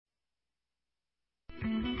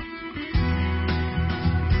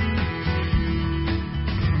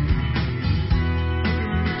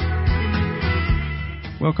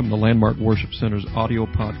Welcome to Landmark Worship Center's audio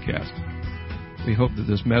podcast. We hope that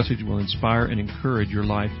this message will inspire and encourage your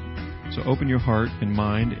life. So open your heart and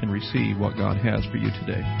mind and receive what God has for you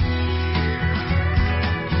today.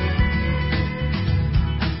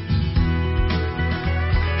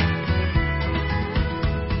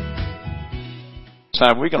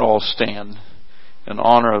 We can all stand in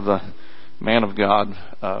honor of the man of God.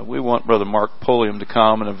 We want Brother Mark Pulliam to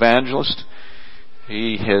come, an evangelist.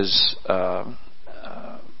 He has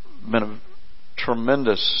been a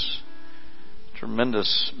tremendous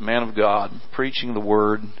man of God, preaching the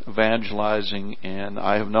word, evangelizing, and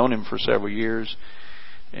I have known him for several years,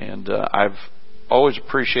 and I've always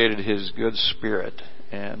appreciated his good spirit,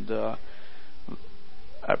 and I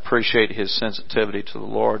appreciate his sensitivity to the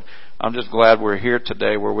Lord. I'm just glad we're here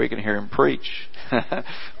today where we can hear him preach.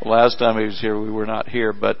 Last time he was here, we were not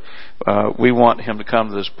here, but we want him to come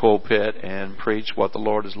to this pulpit and preach what the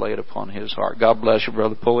Lord has laid upon his heart. God bless you,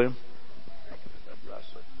 Brother Pulliam.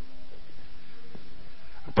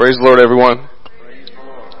 Praise the Lord, everyone. Praise the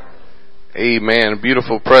Lord. Amen.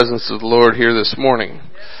 Beautiful presence of the Lord here this morning.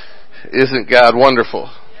 Isn't God wonderful?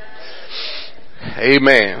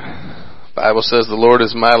 Amen. The Bible says the Lord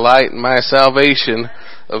is my light and my salvation.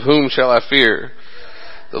 Of whom shall I fear?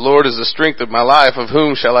 The Lord is the strength of my life. Of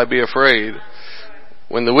whom shall I be afraid?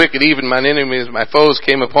 When the wicked, even mine enemies, my foes,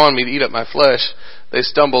 came upon me to eat up my flesh, they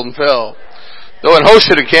stumbled and fell. Though an host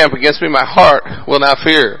should encamp against me, my heart will not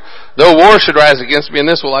fear. Though war should rise against me, in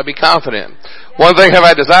this will I be confident. One thing have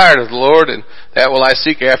I desired of the Lord, and that will I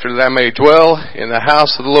seek after, that I may dwell in the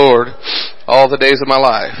house of the Lord all the days of my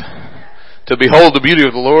life, to behold the beauty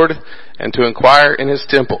of the Lord, and to inquire in his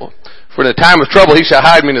temple. For in the time of trouble he shall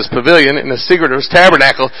hide me in his pavilion, in the secret of his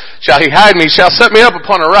tabernacle shall he hide me, shall set me up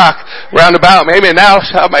upon a rock round about me. Amen. Now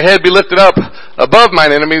shall my head be lifted up above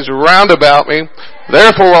mine enemies round about me.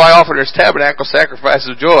 Therefore will I offer in his tabernacle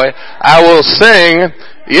sacrifices of joy. I will sing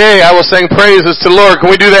praises to the Lord.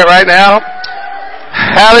 Can we do that right now?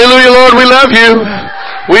 Hallelujah, Lord, we love you.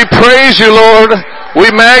 We praise you, Lord.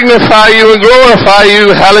 We magnify you and glorify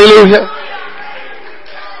you. Hallelujah.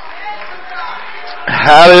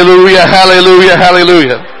 Hallelujah, hallelujah,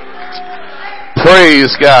 hallelujah.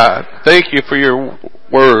 Praise God. Thank you for your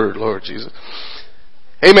word, Lord Jesus.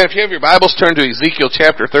 Amen. If you have your Bibles, turn to Ezekiel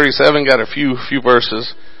chapter 37. Got a few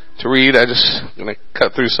verses to read. I just going to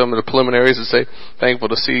cut through some of the preliminaries and say thankful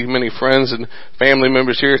to see many friends and family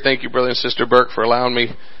members here. Thank you, Brother and Sister Burke, for allowing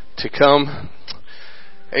me to come.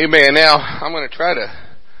 Amen. Now, I'm going to try to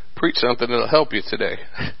preach something that'll help you today.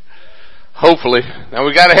 Hopefully. Now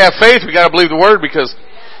we got to have faith. We got to believe the word, because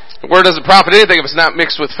the word doesn't profit anything if it's not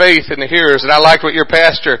mixed with faith in the hearers. And I liked what your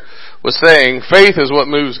pastor was saying. Faith is what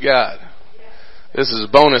moves God. This is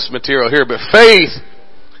bonus material here, but faith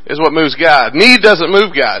is what moves God. Need doesn't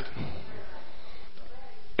move God.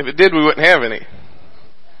 If it did, we wouldn't have any.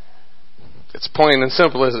 It's plain and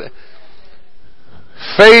simple, isn't it?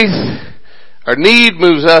 Faith or need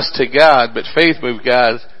moves us to God, but faith moves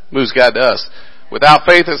God to us. Without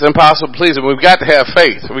faith, it's impossible to please Him. We've got to have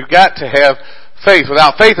faith. We've got to have faith.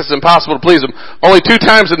 Without faith, it's impossible to please Him. Only 2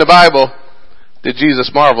 times in the Bible did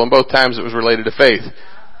Jesus marvel, and both times it was related to faith.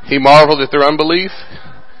 He marveled at their unbelief,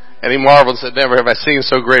 and He marveled and said, never have I seen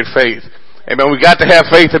so great faith. Amen. We've got to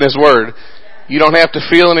have faith in His Word. You don't have to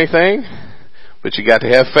feel anything, but you got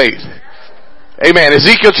to have faith. Amen.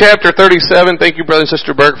 Ezekiel chapter 37. Thank you, Brother and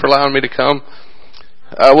Sister Burke, for allowing me to come.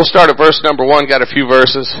 We'll start at verse number 1. Got a few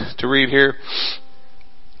verses to read here.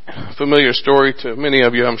 Familiar story to many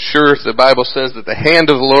of you, I'm sure. The Bible says that the hand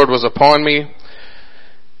of the Lord was upon me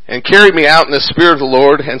and carried me out in the spirit of the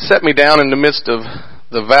Lord and set me down in the midst of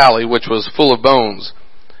the valley, which was full of bones,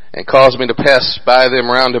 and caused me to pass by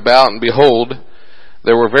them round about. And behold,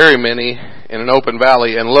 there were very many in an open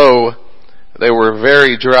valley, and lo, they were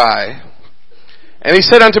very dry. And he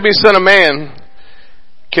said unto me, Son of man,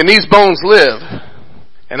 can these bones live?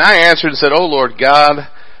 And I answered and said, O Lord God,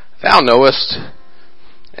 thou knowest.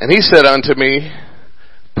 And he said unto me,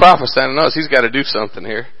 prophesy. Notice he's got to do something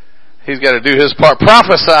here. He's got to do his part.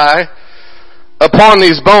 Prophesy upon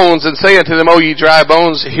these bones, and say unto them, O ye dry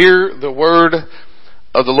bones, hear the word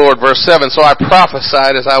of the Lord. Verse 7, so I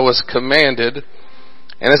prophesied as I was commanded.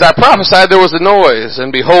 And as I prophesied, there was a noise,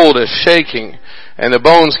 and behold, a shaking. And the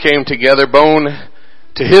bones came together, bone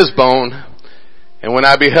to his bone. And when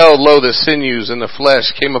I beheld, lo, the sinews and the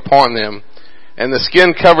flesh came upon them, and the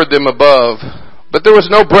skin covered them above, but there was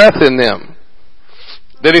no breath in them.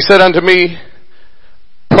 Then he said unto me,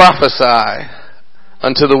 prophesy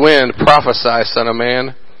unto the wind, prophesy, son of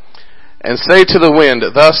man, and say to the wind,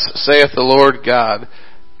 thus saith the Lord God,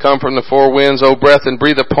 come from the four winds, O breath, and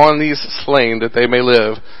breathe upon these slain, that they may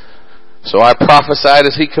live. So I prophesied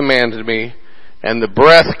as he commanded me, and the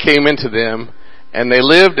breath came into them, and they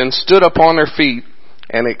lived and stood upon their feet,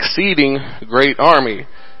 an exceeding great army.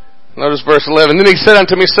 Notice verse 11. Then he said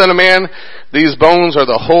unto me, Son of man, these bones are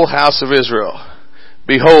the whole house of Israel.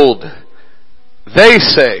 Behold, they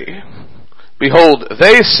say,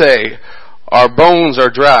 our bones are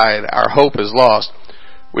dried, our hope is lost.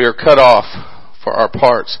 We are cut off for our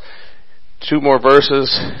parts. 2 more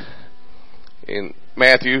verses in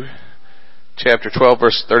Matthew chapter 12,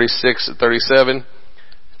 verse 36 and 37.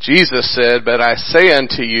 Jesus said, But I say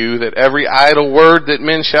unto you that every idle word that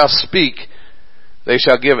men shall speak, they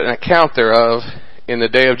shall give an account thereof in the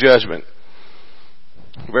day of judgment.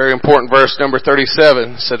 Very important verse number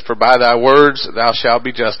 37 said, For by thy words thou shalt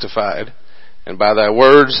be justified, and by thy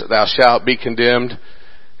words thou shalt be condemned.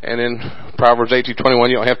 And in Proverbs 18:21,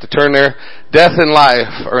 you don't have to turn there. Death and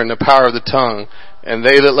life are in the power of the tongue, and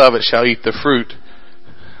they that love it shall eat the fruit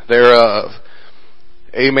thereof.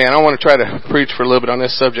 Amen. I want to try to preach for a little bit on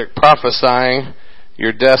this subject, prophesying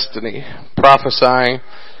your destiny. Prophesying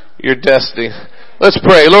your destiny. Let's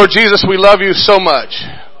pray. Lord Jesus, we love you so much.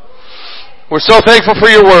 We're so thankful for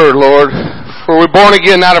your word, Lord. For we're born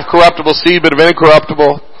again not of corruptible seed, but of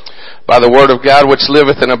incorruptible, by the word of God which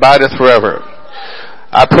liveth and abideth forever.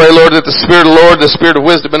 I pray, Lord, that the Spirit of the Lord, the Spirit of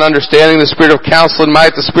wisdom and understanding, the Spirit of counsel and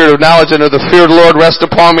might, the Spirit of knowledge and of the fear of the Lord rest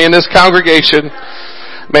upon me in this congregation.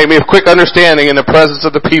 Make me of quick understanding in the presence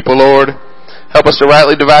of the people, Lord. Help us to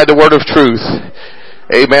rightly divide the word of truth.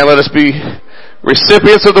 Amen. Let us be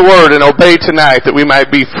recipients of the word and obey tonight that we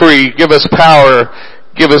might be free. Give us power.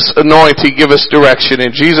 Give us anointing. Give us direction.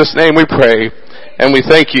 In Jesus' name we pray. And we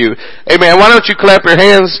thank you. Amen. Why don't you clap your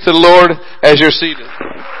hands to the Lord as you're seated.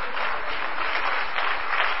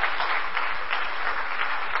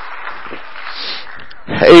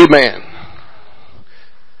 Amen.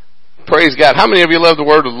 Praise God. How many of you love the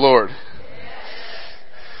word of the Lord?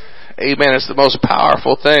 Amen. It's the most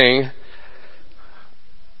powerful thing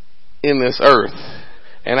in this earth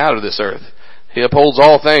and out of this earth. He upholds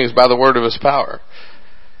all things by the word of his power.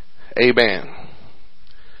 Amen.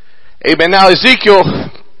 Amen. Now Ezekiel,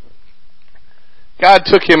 God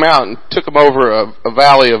took him out and took him over a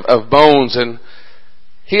valley of bones, and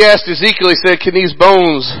he asked Ezekiel, he said, Can these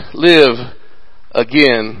bones live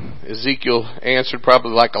again? Ezekiel answered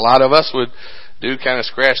probably like a lot of us would do, kind of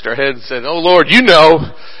scratched our head and said, Oh Lord, you know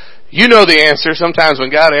the answer. Sometimes when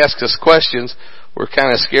God asks us questions, we're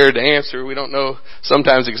kind of scared to answer. We don't know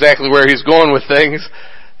sometimes exactly where he's going with things.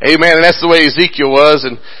 Amen. And that's the way Ezekiel was.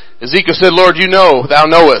 And Ezekiel said, Lord, you know, thou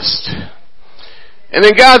knowest. And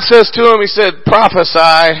then God says to him, he said,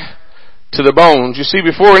 prophesy to the bones. You see,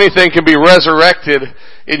 before anything can be resurrected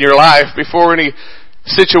in your life, before any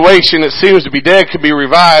situation that seems to be dead can be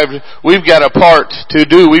revived, we've got a part to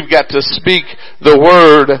do. We've got to speak the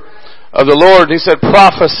word of the Lord. And he said,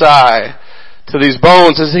 prophesy to these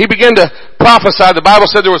bones. As he began to prophesy, the Bible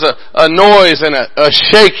said there was a noise and a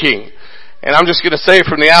shaking. And I'm just going to say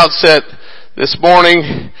from the outset this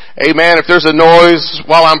morning, amen, if there's a noise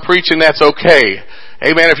while I'm preaching, that's okay.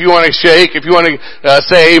 Amen. If you want to shake, if you want to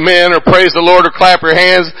say amen or praise the Lord or clap your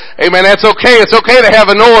hands, amen, that's okay. It's okay to have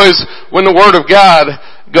a noise when the word of God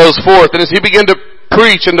goes forth. And as he began to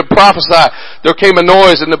preach and to prophesy, there came a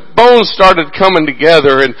noise and the bones started coming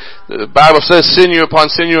together. And the Bible says sinew upon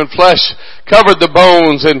sinew and flesh covered the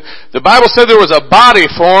bones. And the Bible said there was a body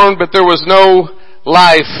formed, but there was no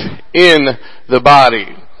life in the body.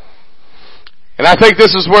 And I think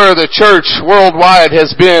this is where the church worldwide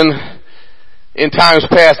has been in times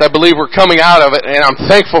past. I believe we're coming out of it, and I'm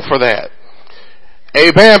thankful for that.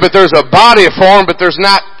 Amen. But there's a body formed, but there's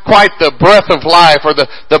not quite the breath of life or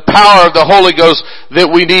the power of the Holy Ghost that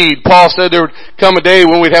we need. Paul said there would come a day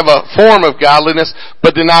when we'd have a form of godliness,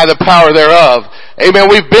 but deny the power thereof. Amen.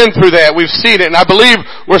 We've been through that. We've seen it, and I believe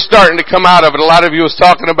we're starting to come out of it. A lot of you was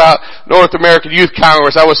talking about North American Youth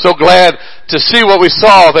Congress. I was so glad to see what we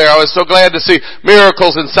saw there. I was so glad to see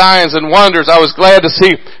miracles and signs and wonders. I was glad to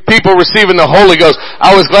see people receiving the Holy Ghost.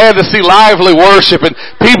 I was glad to see lively worship and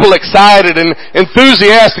people excited and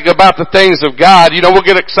enthusiastic about the things of God. You know, we'll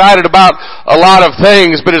get excited about a lot of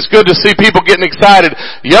things, but it's good to see people getting excited,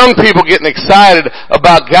 young people getting excited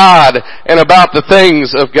about God and about the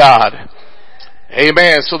things of God.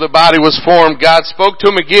 Amen. So the body was formed. God spoke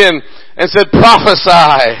to him again and said,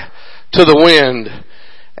 prophesy to the wind.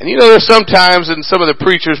 And you know, there's sometimes, and some of the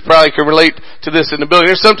preachers probably can relate to this in the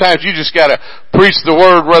building, there's sometimes you just gotta preach the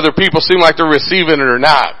word whether people seem like they're receiving it or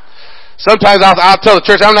not. Sometimes I'll tell the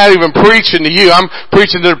church, I'm not even preaching to you. I'm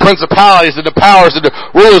preaching to the principalities and the powers and the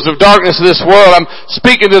rulers of darkness of this world. I'm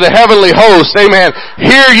speaking to the heavenly host. Amen.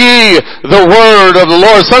 Hear ye the word of the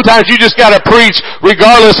Lord. Sometimes you just gotta preach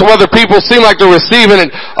regardless of whether people seem like they're receiving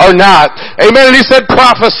it or not. Amen. And he said,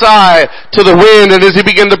 prophesy to the wind. And as he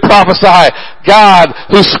began to prophesy, God,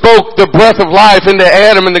 who spoke the breath of life into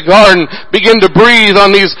Adam in the garden, began to breathe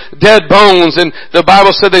on these dead bones. And the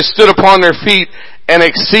Bible said they stood upon their feet, an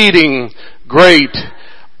exceeding great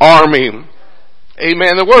army.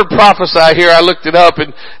 Amen. The word prophesy here, I looked it up,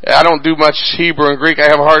 and I don't do much Hebrew and Greek. I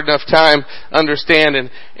have a hard enough time understanding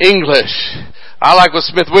English. I like what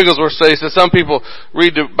Smith Wigglesworth says, that some people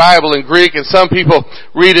read the Bible in Greek and some people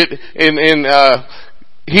read it in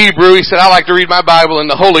Hebrew. He said, I like to read my Bible in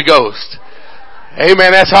the Holy Ghost.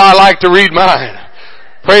 Amen. That's how I like to read mine.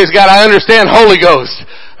 Praise God. I understand Holy Ghost.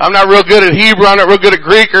 I'm not real good at Hebrew. I'm not real good at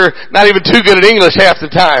Greek, or not even too good at English half the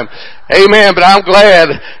time. Amen. But I'm glad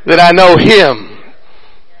that I know Him.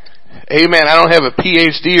 Amen. I don't have a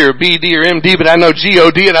PhD or a BD or MD, but I know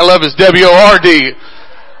G-O-D, and I love His W-O-R-D.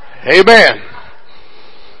 Amen.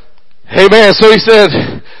 Amen. So he said,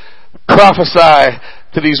 prophesy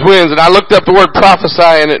to these winds. And I looked up the word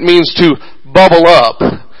prophesy, and it means to bubble up,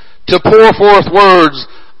 to pour forth words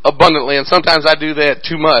abundantly. And sometimes I do that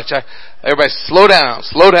too much. Everybody slow down,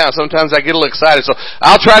 slow down. Sometimes I get a little excited. So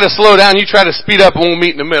I'll try to slow down. You try to speed up and we'll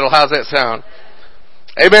meet in the middle. How's that sound?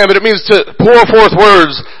 Amen. But it means to pour forth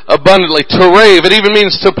words abundantly, to rave. It even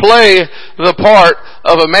means to play the part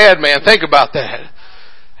of a madman. Think about that.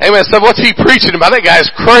 Amen. So what's he preaching about? That guy's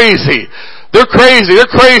crazy. They're crazy.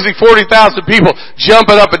 They're crazy. 40,000 people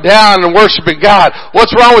jumping up and down and worshiping God.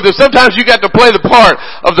 What's wrong with it? Sometimes you got to play the part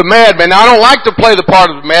of the madman. Now, I don't like to play the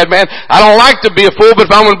part of the madman. I don't like to be a fool,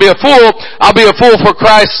 but if I'm going to be a fool, I'll be a fool for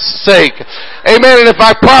Christ's sake. Amen. And if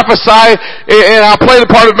I prophesy and I'll play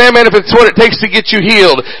the part of madman, if it's what it takes to get you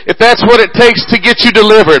healed, if that's what it takes to get you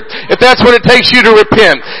delivered, if that's what it takes you to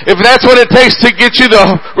repent, if that's what it takes to get you to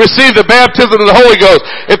receive the baptism of the Holy Ghost,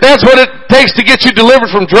 if that's what it takes to get you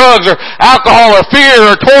delivered from drugs or alcohol or fear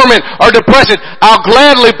or torment or depression, I'll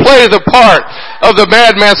gladly play the part of the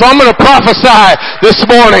madman. So I'm going to prophesy this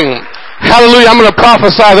morning. Hallelujah. I'm going to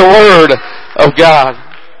prophesy the Word of God.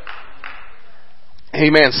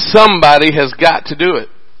 Amen. Somebody has got to do it.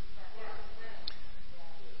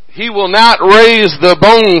 He will not raise the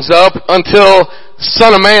bones up until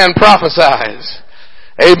Son of Man prophesies.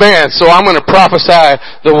 Amen. So I'm going to prophesy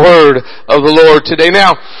the Word of the Lord today.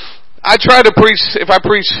 Now, I try to preach, if I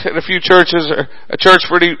preach at a few churches or a church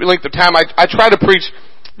for any length of time, I try to preach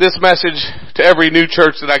this message to every new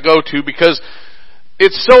church that I go to, because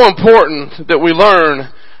it's so important that we learn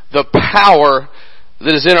the power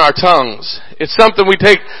that is in our tongues. It's something we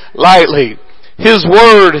take lightly. His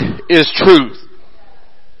Word is truth.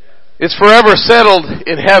 It's forever settled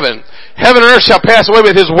in heaven. Heaven and earth shall pass away,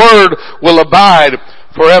 but His Word will abide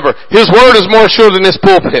forever. His Word is more sure than this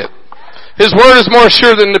pulpit. His Word is more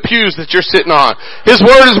sure than the pews that you're sitting on. His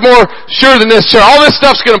Word is more sure than this chair. All this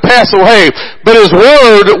stuff's going to pass away, but His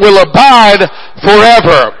Word will abide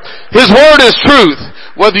forever. His Word is truth.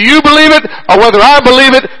 Whether you believe it or whether I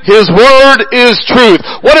believe it, His Word is truth.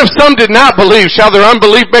 What if some did not believe? Shall their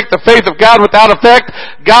unbelief make the faith of God without effect?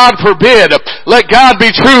 God forbid. Let God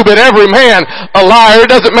be true, but every man a liar.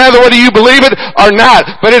 It doesn't matter whether you believe it or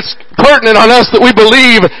not, but it's pertinent on us that we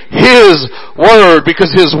believe His Word,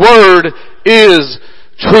 because His Word is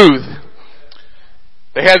truth.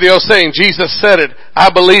 They had the old saying, Jesus said it,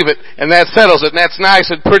 I believe it, and that settles it, and that's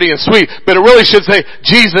nice and pretty and sweet. But it really should say,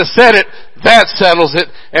 Jesus said it, that settles it,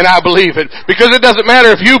 and I believe it. Because it doesn't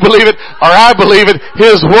matter if you believe it or I believe it,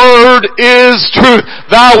 His Word is truth.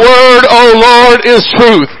 Thy Word, O Lord, is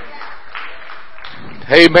truth.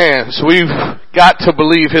 Amen. So we've got to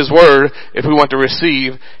believe His Word if we want to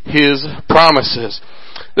receive His promises.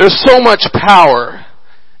 There's so much power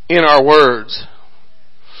in our words.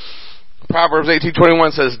 Proverbs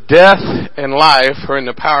 18:21 says, death and life are in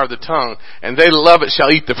the power of the tongue, and they that love it shall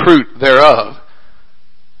eat the fruit thereof.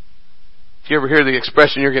 Do you ever hear the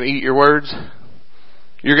expression, you're going to eat your words?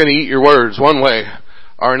 You're going to eat your words one way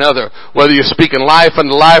or another. Whether you're speaking life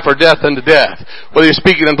unto life or death unto death. Whether you're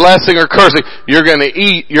speaking in blessing or cursing, you're going to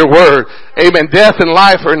eat your word. Amen. Death and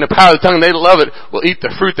life are in the power of the tongue. They that love it will eat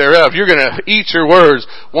the fruit thereof. You're going to eat your words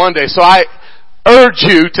one day. So I urge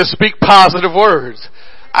you to speak positive words.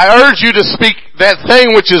 I urge you to speak that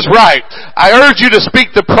thing which is right. I urge you to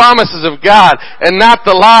speak the promises of God and not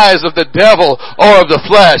the lies of the devil or of the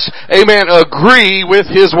flesh. Amen. Agree with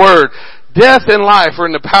His Word. Death and life are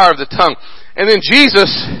in the power of the tongue. And then Jesus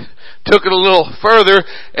took it a little further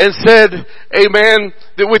and said, amen,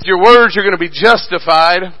 that with your words you're going to be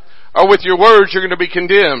justified or with your words, you're going to be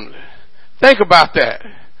condemned. Think about that.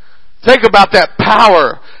 Think about that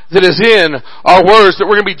power that is in our words, that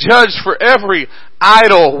we're going to be judged for every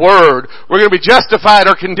idle word. We're going to be justified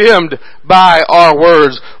or condemned by our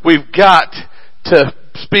words. We've got to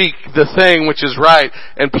speak the thing which is right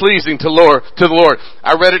and pleasing to the Lord.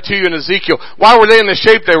 I read it to you in Ezekiel. Why were they in the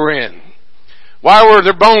shape they were in? Why were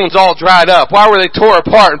their bones all dried up? Why were they tore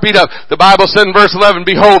apart and beat up? The Bible said in verse 11,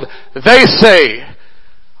 behold, they say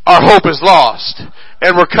our hope is lost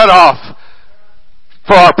and we're cut off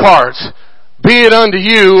for our parts. Be it unto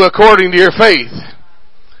you according to your faith.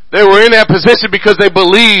 They were in that position because they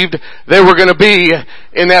believed they were going to be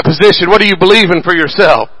in that position. What are you believing for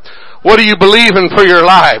yourself? What are you believing for your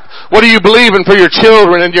life? What are you believing for your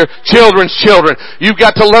children and your children's children? You've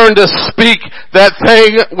got to learn to speak that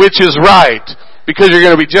thing which is right, because you're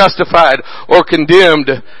going to be justified or condemned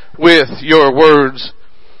with your words.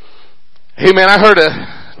 Hey man, I heard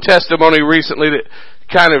a testimony recently that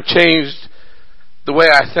kind of changed the way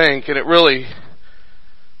I think, and it really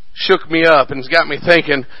shook me up and it's got me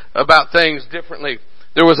thinking about things differently.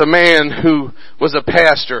 There was a man who was a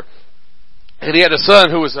pastor, and he had a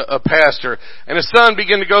son who was a pastor, and his son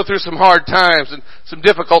began to go through some hard times and some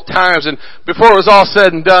difficult times, and before it was all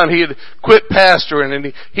said and done, he had quit pastoring,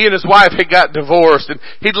 and he and his wife had got divorced, and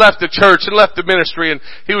he'd left the church and left the ministry, and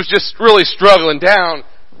he was just really struggling down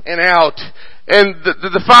and out. And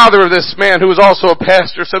the father of this man, who was also a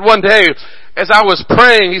pastor, said one day, as I was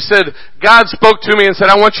praying, he said, God spoke to me and said,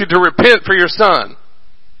 I want you to repent for your son.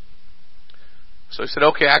 So he said,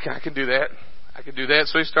 okay, I can do that. I can do that.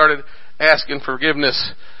 So he started asking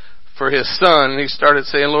forgiveness for his son, and he started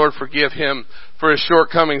saying, Lord, forgive him for his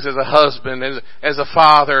shortcomings as a husband, as a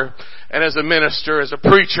father, and as a minister, as a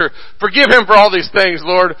preacher. Forgive him for all these things,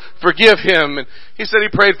 Lord. Forgive him. And he said he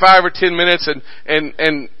prayed 5 or 10 minutes and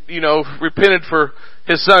repented for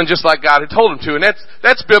his son just like God had told him to. And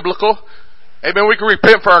that's biblical. Amen. We can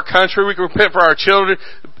repent for our country. We can repent for our children.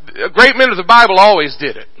 Great men of the Bible always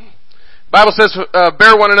did it. The Bible says,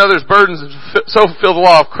 bear one another's burdens and so fulfill the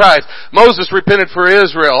law of Christ. Moses repented for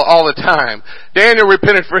Israel all the time. Daniel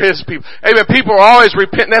repented for his people. Amen. People are always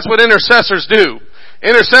repenting. That's what intercessors do.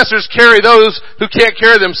 Intercessors carry those who can't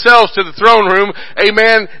carry themselves to the throne room,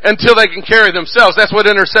 amen, until they can carry themselves. That's what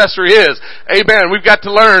intercessory is. Amen. We've got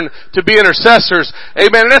to learn to be intercessors.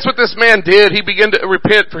 Amen. And that's what this man did. He began to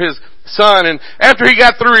repent for his son. And after he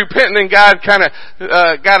got through repenting, and God kind of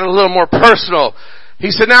got a little more personal, he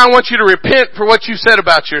said, now I want you to repent for what you said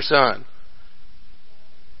about your son.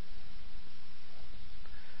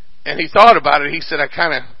 And he thought about it. He said, it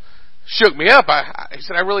kind of shook me up. He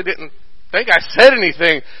said, I really didn't think I said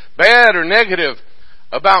anything bad or negative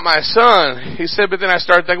about my son. He said, but then I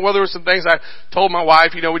started thinking, well, there were some things I told my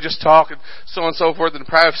wife, we just talk and so forth in the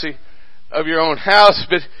privacy of your own house.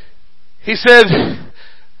 But he said,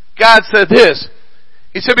 God said this.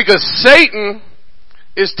 He said, because Satan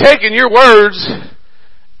is taking your words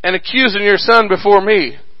and accusing your son before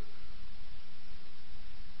me.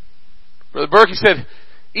 Brother Burke, he said,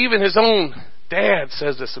 even his own dad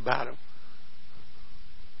says this about him.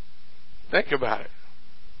 Think about it.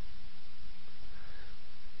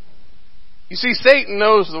 You see, Satan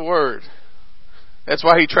knows the Word. That's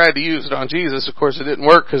why he tried to use it on Jesus. Of course, it didn't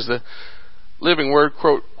work because the living Word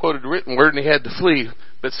quoted the written Word and he had to flee.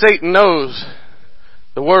 But Satan knows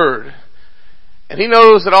the Word. And he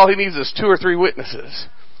knows that all he needs is 2 or 3 witnesses.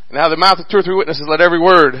 And out of the mouth of 2 or 3 witnesses, let every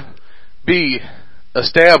word be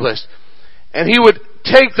established. And he would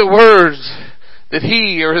take the words that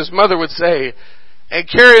he or his mother would say and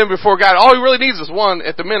carry them before God. All he really needs is 1,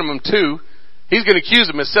 at the minimum 2. He's going to accuse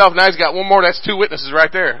him himself. Now he's got 1 more. That's 2 witnesses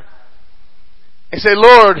right there. And say,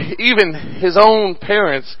 Lord, even his own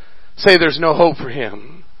parents say there's no hope for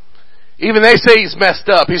him. Even they say he's messed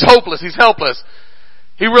up. He's hopeless. He's helpless.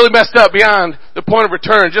 He really messed up beyond the point of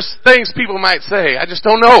return. Just things people might say. I just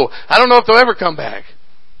don't know. I don't know if they'll ever come back.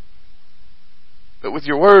 But with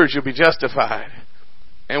your words, you'll be justified.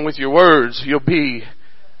 And with your words, you'll be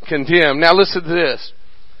condemned. Now listen to this.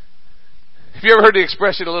 Have you ever heard the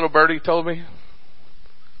expression, a little birdie told me?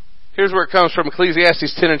 Here's where it comes from,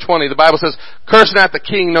 Ecclesiastes 10 and 20. The Bible says, curse not the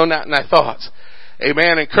king, no, not in thy thoughts.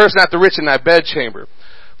 Amen. And curse not the rich in thy bedchamber.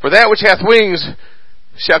 For that which hath wings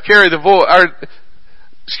shall carry the voice,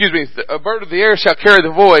 a bird of the air shall carry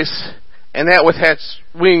the voice, and that which hath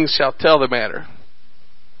wings shall tell the matter.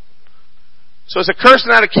 So it's a curse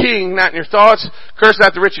not a king, not in your thoughts. Curse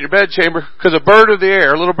not the rich in your bedchamber, because a bird of the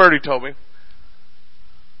air, a little birdie told me,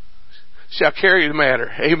 shall carry the matter.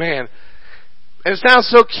 Amen. And it sounds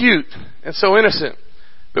so cute and so innocent.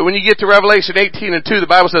 But when you get to Revelation 18 and 2, the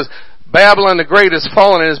Bible says, Babylon the Great has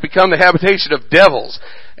fallen and has become the habitation of devils,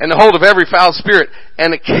 and the hold of every foul spirit,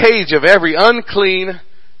 and the cage of every unclean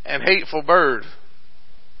and hateful bird.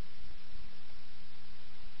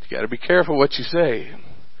 You got to be careful what you say,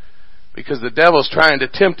 because the devil's trying to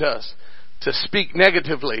tempt us to speak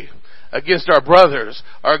negatively against our brothers,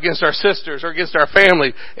 or against our sisters, or against our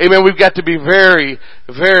family. Amen. We've got to be very,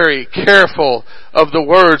 very careful of the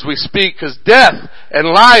words we speak, because death and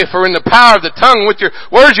life are in the power of the tongue. With your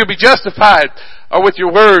words you'll be justified, or with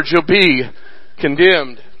your words you'll be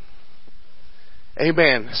condemned.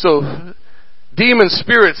 Amen. So, demon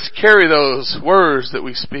spirits carry those words that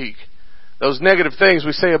we speak, those negative things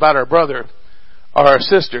we say about our brother or our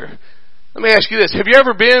sister. Let me ask you this. Have you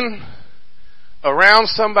ever been around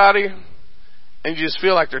somebody and you just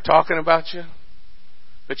feel like they're talking about you,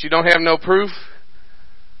 but you don't have no proof?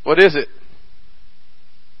 What is it?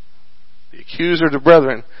 The accuser of the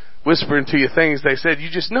brethren whispering to you things they said. You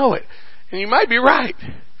just know it. And you might be right.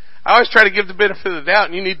 I always try to give the benefit of the doubt,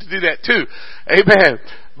 and you need to do that too. Amen.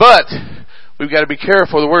 But we've got to be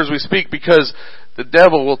careful of the words we speak, because the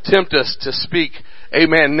devil will tempt us to speak,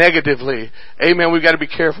 amen, negatively. Amen. We've got to be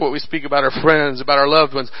careful what we speak about our friends, about our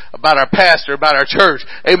loved ones, about our pastor, about our church.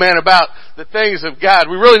 Amen. About the things of God.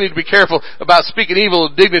 We really need to be careful about speaking evil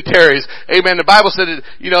of dignitaries. Amen. The Bible said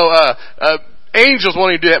that, angels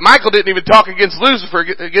won't even do that. Michael didn't even talk against Lucifer,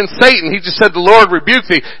 against Satan. He just said, the Lord rebuke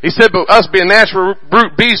thee. He said, but us being natural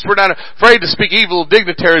brute beasts, we're not afraid to speak evil of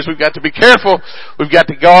dignitaries. We've got to be careful. We've got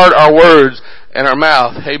to guard our words and our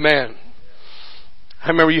mouth. Amen. I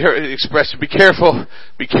remember you heard the expression, be careful,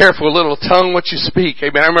 little tongue, what you speak.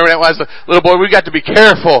 Amen. I remember that when I was a little boy. We've got to be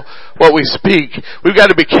careful what we speak. We've got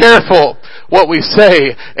to be careful what we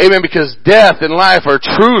say. Amen. Because death and life are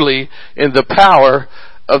truly in the power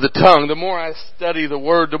of the tongue. The more I study the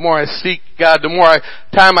Word, the more I seek God, the more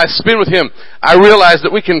time I spend with Him, I realize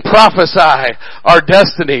that we can prophesy our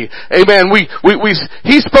destiny. Amen.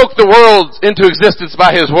 He spoke the world into existence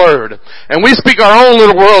by His Word. And we speak our own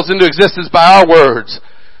little worlds into existence by our words.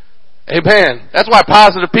 Amen. That's why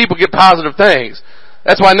positive people get positive things.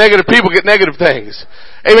 That's why negative people get negative things.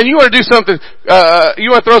 Amen. You want to do something,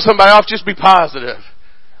 you want to throw somebody off, just be positive.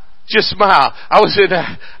 Just smile. I was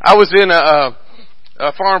in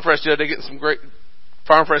Farm Fresh the other day, getting some great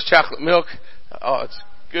Farm Fresh chocolate milk. Oh, it's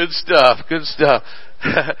good stuff.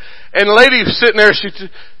 And the lady was sitting there,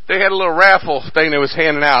 they had a little raffle thing they was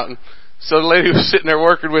handing out. And so the lady was sitting there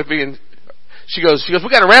working with me, and she goes, we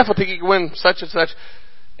got a raffle ticket, you can win such and such.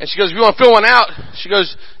 And she goes, if you want to fill one out, she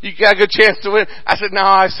goes, you got a good chance to win. I said, no,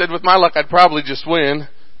 with my luck, I'd probably just win.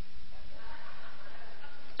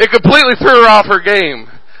 It completely threw her off her game.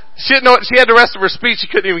 She didn't know. She had the rest of her speech. She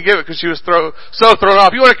couldn't even give it because she was so thrown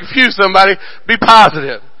off. You want to confuse somebody, be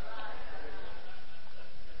positive.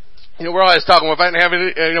 We're always talking, well, if I didn't have any,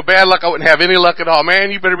 bad luck, I wouldn't have any luck at all. Man,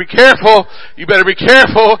 you better be careful. You better be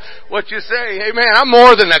careful what you say. Hey, man, I'm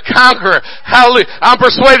more than a conqueror. Hallelujah. I'm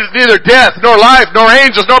persuaded that neither death, nor life, nor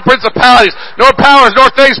angels, nor principalities, nor powers, nor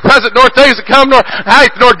things present, nor things that come, nor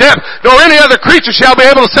height, nor depth, nor any other creature shall be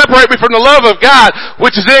able to separate me from the love of God,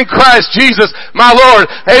 which is in Christ Jesus, my Lord.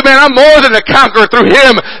 Hey, man, I'm more than a conqueror through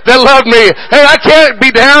Him that loved me. Hey, I can't be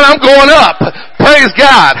down. I'm going up. Praise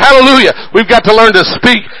God. Hallelujah. We've got to learn to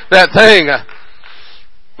speak that thing,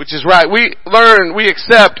 which is right. We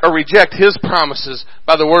accept or reject His promises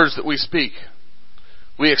by the words that we speak.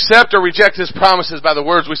 We accept or reject His promises by the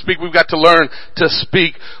words we speak. We've got to learn to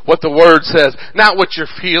speak what the Word says. Not what you're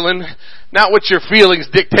feeling, not what your feelings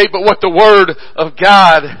dictate, but what the Word of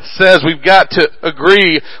God says. We've got to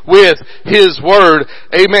agree with His Word.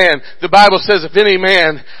 Amen. The Bible says, if any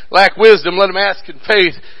man lack wisdom, let him ask in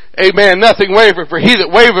faith. Amen. Nothing waver, for he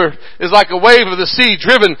that wavereth is like a wave of the sea,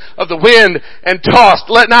 driven of the wind and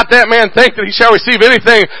tossed. Let not that man think that he shall receive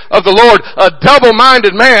anything of the Lord. A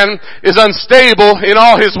double-minded man is unstable in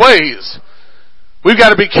all his ways. We've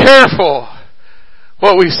got to be careful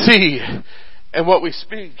what we see and what we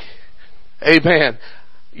speak. Amen.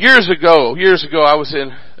 Years ago, I was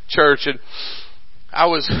in church and I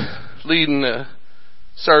was leading a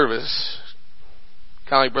service,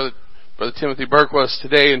 kind of like Brother Timothy Burke was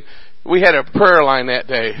today, and we had a prayer line that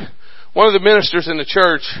day. One of the ministers in the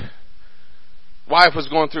church, wife was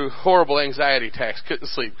going through horrible anxiety attacks, couldn't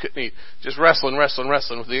sleep, couldn't eat, just wrestling with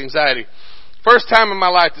the anxiety. First time in my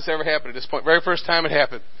life this ever happened at this point, very first time it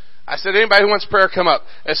happened. I said, anybody who wants prayer, come up.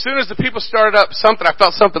 As soon as the people started up, I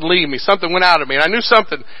felt something leave me. Something went out of me. And I knew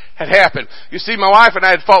something had happened. You see, my wife and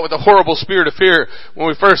I had fought with a horrible spirit of fear when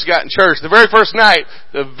we first got in church. The very first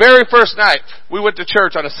night, we went to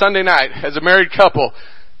church on a Sunday night as a married couple.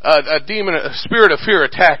 A spirit of fear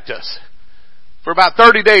attacked us. For about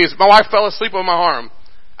 30 days, my wife fell asleep on my arm.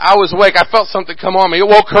 I was awake. I felt something come on me. It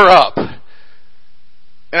woke her up.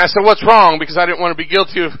 And I said, what's wrong? Because I didn't want to be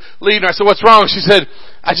guilty of leading. I said, what's wrong? She said,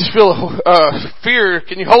 I just feel fear.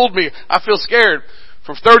 Can you hold me? I feel scared.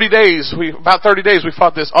 For about 30 days, we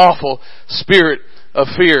fought this awful spirit of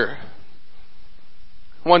fear.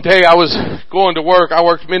 One day I was going to work. I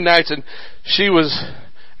worked midnights, and she was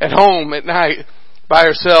at home at night by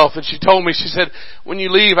herself. And she told me, she said, when you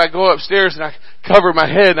leave, I go upstairs and I cover my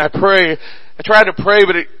head and I pray. I try to pray,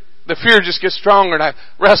 but the fear just gets stronger, and I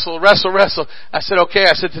wrestle. I said, okay.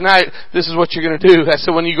 I said, tonight, this is what you're going to do. I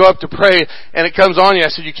said, when you go up to pray and it comes on you,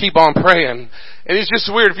 I said, you keep on praying. And it's just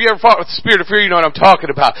weird. If you ever fought with the spirit of fear, you know what I'm talking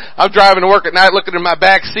about. I'm driving to work at night, looking in my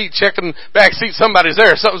back seat, checking back seat. Somebody's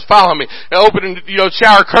there. Something's following me. Opening,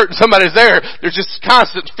 shower curtain. Somebody's there. There's just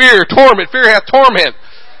constant fear, torment. Fear hath torment.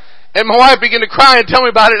 And my wife began to cry and tell me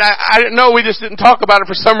about it. I didn't know. We just didn't talk about it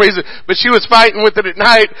for some reason. But she was fighting with it at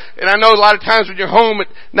night. And I know a lot of times when you're home at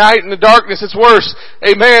night in the darkness, it's worse.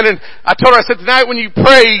 Amen. And I told her, I said, tonight when you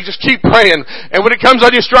pray, you just keep praying. And when it comes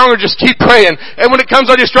on you stronger, just keep praying. And when it comes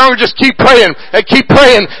on you stronger, just keep praying. And keep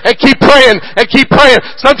praying. And keep praying. And keep praying.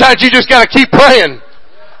 Sometimes you just gotta keep praying.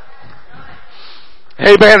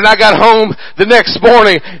 Amen. And I got home the next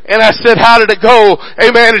morning and I said, how did it go?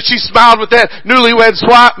 Amen. And she smiled with that newlywed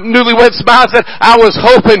smile and said, I was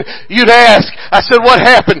hoping you'd ask. I said, what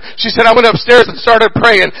happened? She said, I went upstairs and started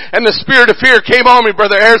praying, and the spirit of fear came on me,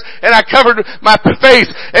 Brother Ayers, and I covered my face,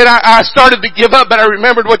 and I started to give up, but I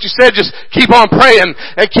remembered what you said, just keep on praying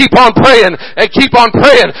and keep on praying and keep on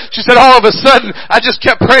praying. She said, all of a sudden, I just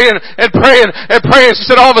kept praying and praying and praying. She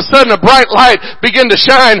said, all of a sudden, a bright light began to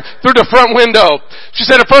shine through the front window. She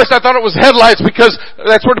said, at first I thought it was headlights because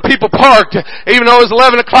that's where the people parked, even though it was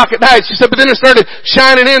 11 o'clock at night. She said, but then it started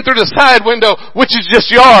shining in through the side window, which is just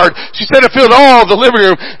yard. She said, it filled all the living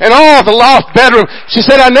room and all the loft bedroom. She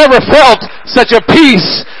said, I never felt such a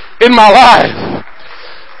peace in my life.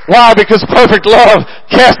 Why? Because perfect love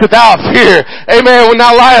casteth out fear. Amen. When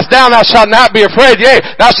thou liest down, thou shalt not be afraid. Yea,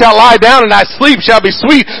 thou shalt lie down, and thy sleep shall be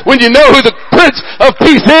sweet when you know who the Prince of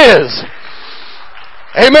Peace is.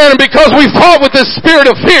 Amen. And because we fought with this spirit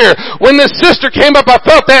of fear, when this sister came up, I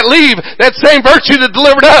felt that leave. That same virtue that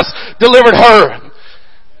delivered us, delivered her.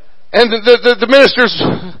 And the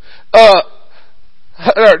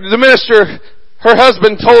minister, her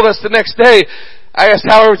husband told us the next day, I asked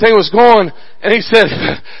how everything was going, and he said,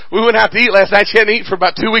 we went out to eat last night. She hadn't eaten for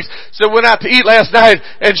about 2 weeks. So we went out to eat last night,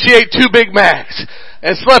 and she ate 2 Big Macs,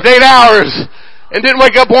 and slept 8 hours, and didn't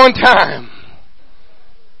wake up one time.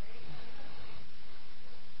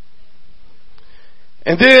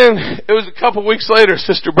 And then, it was a couple weeks later,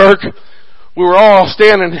 Sister Burke, we were all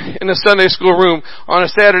standing in the Sunday school room on a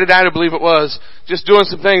Saturday night, I believe it was, just doing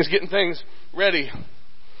some things, getting things ready.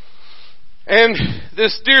 And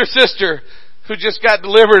this dear sister, who just got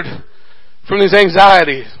delivered from these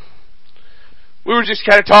anxieties, we were just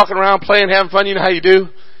kind of talking around, playing, having fun, you know how you do.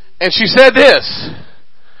 And she said this.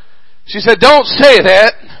 She said, don't say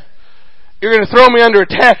that. You're going to throw me under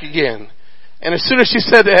attack again. And as soon as she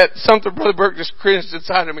said that, something, Brother Burke, just cringed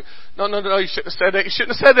inside of me. No, you shouldn't have said that. You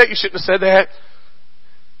shouldn't have said that. You shouldn't have said that.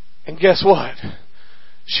 And guess what?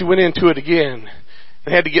 She went into it again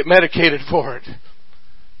and had to get medicated for it.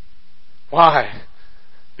 Why?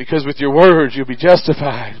 Because with your words, you'll be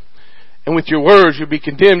justified. And with your words, you'll be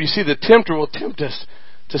condemned. You see, the tempter will tempt us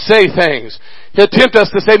to say things. He'll tempt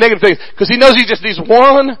us to say negative things because he knows he just needs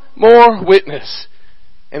one more witness.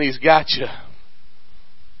 And he's got you.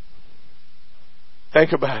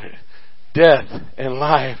 Think about it. Death and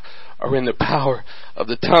life are in the power of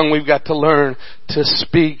the tongue. We've got to learn to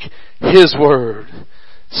speak His word.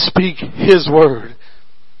 Speak His word.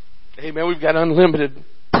 Amen. We've got unlimited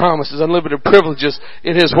promises, unlimited privileges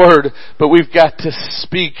in His word, but we've got to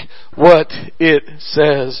speak what it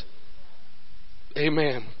says.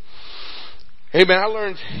 Amen. Amen. I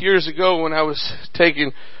learned years ago when I was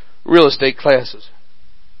taking real estate classes.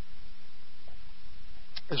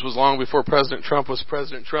 This was long before President Trump was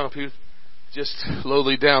President Trump. He was just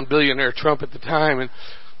lowly down billionaire Trump at the time. And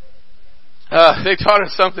they taught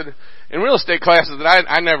us something in real estate classes that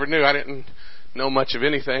I never knew. I didn't know much of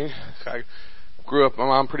anything. I grew up, my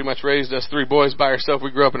mom pretty much raised us 3 boys by herself.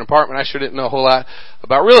 We grew up in an apartment. I sure didn't know a whole lot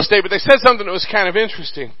about real estate. But they said something that was kind of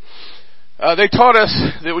interesting. They taught us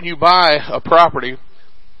that when you buy a property,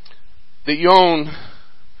 that you own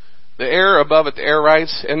the air above it, the air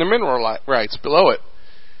rights, and the mineral rights below it.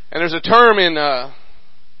 And there's a term in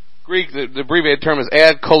Greek, the abbreviated term is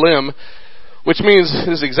ad Pulliam, which means,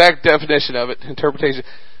 this is the exact definition of it, interpretation.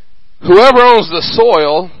 Whoever owns the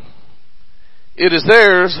soil, it is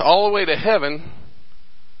theirs all the way to heaven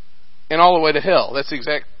and all the way to hell. That's the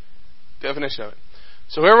exact definition of it.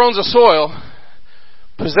 So whoever owns the soil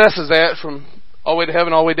possesses that from all the way to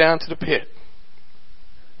heaven, all the way down to the pit.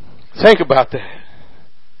 Think about that.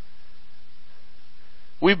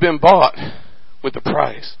 We've been bought with a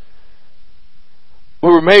price. We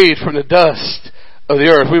were made from the dust of the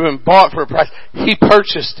earth. We've been bought for a price. He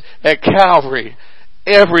purchased at Calvary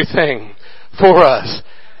everything for us.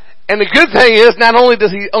 And the good thing is, not only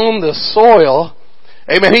does He own the soil,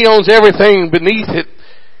 amen, He owns everything beneath it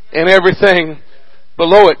and everything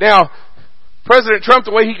below it. Now, President Trump,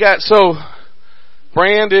 the way he got so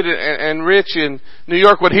branded and rich in New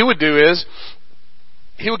York, what he would do is,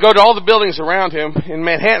 he would go to all the buildings around him. In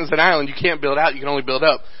Manhattan's an island. You can't build out, you can only build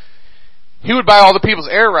up. He would buy all the people's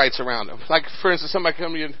air rights around him. Like, for instance, somebody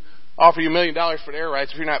come to you and offer you $1 million for the air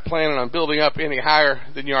rights. If you're not planning on building up any higher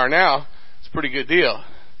than you are now, it's a pretty good deal.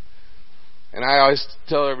 And I always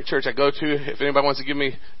tell every church I go to, if anybody wants to give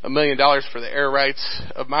me $1 million for the air rights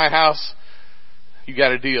of my house, you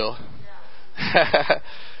got a deal. Yeah.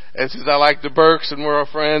 And since I like the Burks and we're all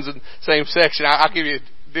friends and same section, I'll give you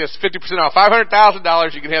this 50% off.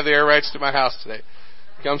 $500,000 you can have the air rights to my house today.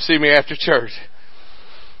 Come see me after church.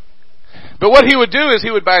 But what he would do is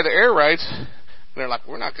he would buy the air rights, and they're like,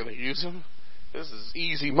 we're not going to use them. This is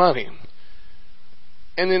easy money.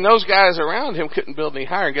 And then those guys around him couldn't build any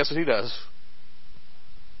higher, and guess what he does?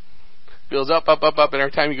 Builds up, and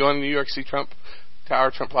every time you go into New York, see Trump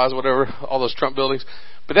Tower, Trump Plaza, whatever, all those Trump buildings.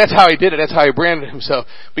 But that's how he did it. That's how he branded himself.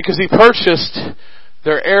 Because he purchased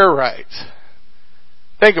their air rights.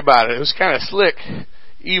 Think about it. It was kind of slick.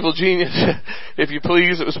 Evil genius, if you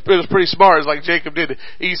please. It was pretty smart. It's like Jacob did to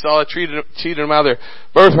Esau, cheated them out of their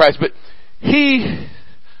birthrights. But he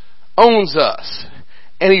owns us.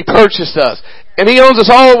 And he purchased us. And he owns us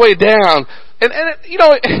all the way down. And you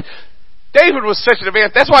know, David was such an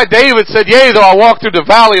advance. That's why David said, yea, though I walk through the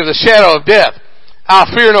valley of the shadow of death, I'll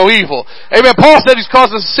fear no evil. Amen. Paul said He's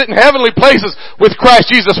caused us to sit in heavenly places with Christ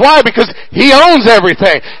Jesus. Why? Because He owns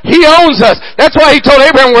everything. He owns us. That's why He told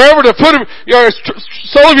Abraham, wherever the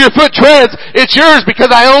sole of your foot treads, it's yours because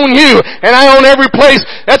I own you and I own every place.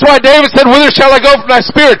 That's why David said, whither shall I go from thy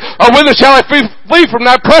spirit? Or whither shall I flee from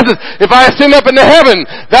thy presence? If I ascend up into heaven,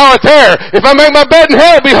 thou art there. If I make my bed in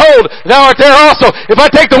hell, behold, thou art there also. If I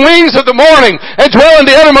take the wings of the morning and dwell in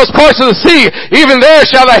the uttermost parts of the sea, even there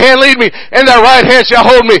shall thy hand lead me, and thy right hand shall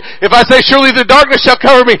hold me. If I say, surely the darkness shall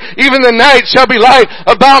cover me, even the night shall be light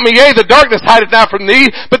about me. Yea, the darkness hideth not from thee,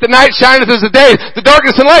 but the night shineth as the day. The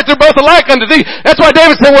darkness and light are both alike unto thee. That's why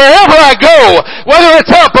David said, wherever I go, whether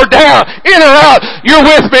it's up or down, in or out, you're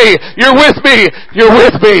with me, you're with me, you're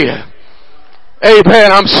with me.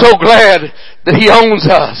 Amen. I'm so glad that He owns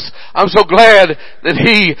us. I'm so glad that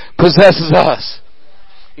He possesses us.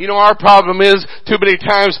 You know, our problem is, too many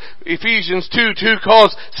times, Ephesians 2:2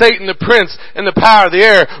 calls Satan the prince and the power of the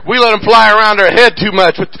air. We let him fly around our head too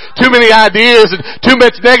much with too many ideas and too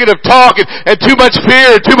much negative talk and too much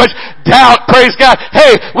fear and too much doubt. Praise God.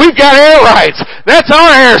 Hey, we've got air rights. That's our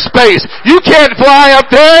airspace. You can't fly up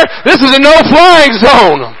there. This is a no-flying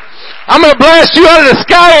zone. I'm going to blast you out of the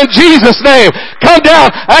sky in Jesus' name. Come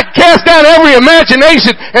down. I cast down every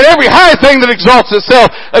imagination and every high thing that exalts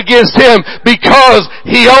itself against Him because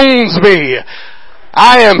He owns me.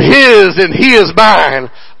 I am His and He is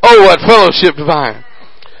mine. Oh, what fellowship divine.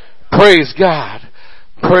 Praise God.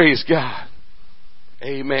 Praise God.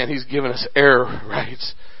 Amen. He's given us air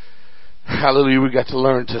rights. Hallelujah. We've got to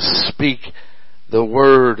learn to speak the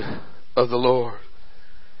word of the Lord.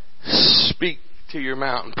 Speak to your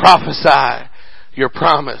mountain. Prophesy your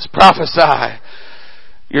promise. Prophesy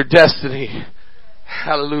your destiny.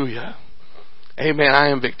 Hallelujah. Amen. I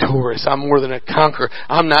am victorious. I'm more than a conqueror.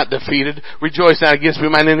 I'm not defeated. Rejoice not against me,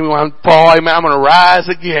 mine enemy, when I fall. Amen. I'm going to rise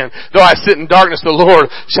again. Though I sit in darkness, the Lord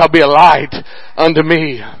shall be a light unto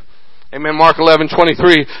me. Amen. Mark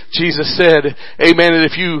 11:23, Jesus said, amen, that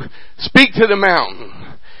if you speak to the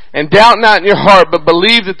mountain and doubt not in your heart, but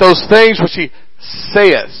believe that those things which He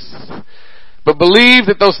saith, but believe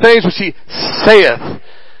that those things which He saith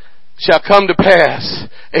shall come to pass.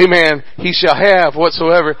 Amen. He shall have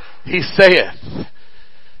whatsoever He saith.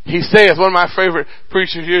 He saith. One of my favorite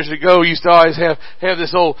preachers years ago used to always have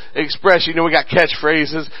this old expression. You know, we got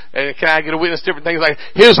catchphrases. And can I get a witness? Different things like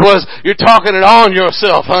his was, you're talking it on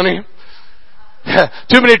yourself, honey.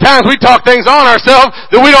 Too many times we talk things on ourselves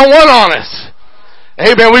that we don't want on us.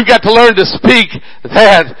 Amen. We've got to learn to speak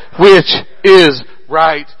that which is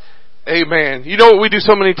right. Amen. You know what we do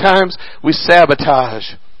so many times? We sabotage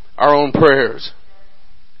our own prayers.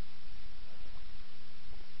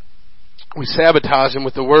 We sabotage them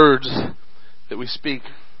with the words that we speak.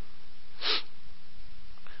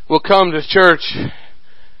 We'll come to church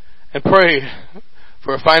and pray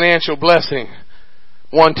for a financial blessing,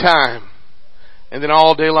 one time. And then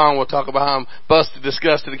all day long we'll talk about how I'm busted,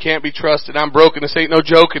 disgusted, and can't be trusted. I'm broken, this ain't no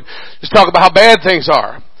joke. And just talk about how bad things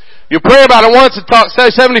are. You pray about it once and say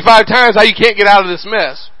 75 times how you can't get out of this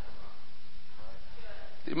mess.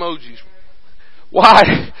 The emojis.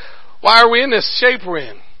 Why? Why are we in this shape we're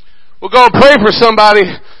in? We'll go and pray for somebody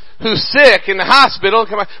who's sick in the hospital.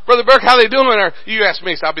 Come on, Brother Burke, how they doing? You ask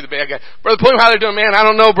me, so I'll be the bad guy. Brother Pulliam, how they doing? Man, I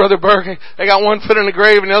don't know, Brother Burke. They got one foot in the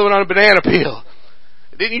grave and the other one on a banana peel.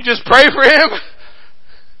 Didn't you just pray for him?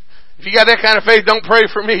 If you got that kind of faith, don't pray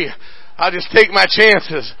for me. I'll just take my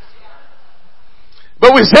chances.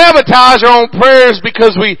 But we sabotage our own prayers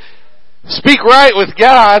because we speak right with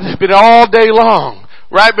God, but all day long.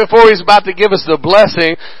 Right before He's about to give us the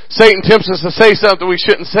blessing, Satan tempts us to say something we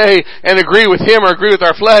shouldn't say and agree with him or agree with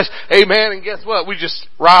our flesh. Amen. And guess what? We just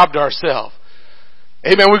robbed ourselves.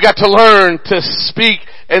 Amen. We've got to learn to speak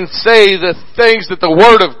and say the things that the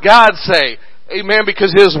Word of God say. Amen.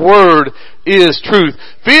 Because His Word is truth.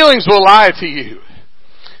 Feelings will lie to you.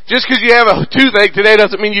 Just because you have a toothache today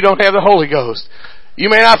doesn't mean you don't have the Holy Ghost.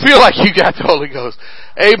 You may not feel like you got the Holy Ghost.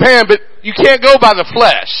 Amen. But you can't go by the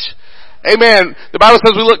flesh. Amen. The Bible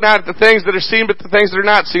says we look not at the things that are seen, but the things that are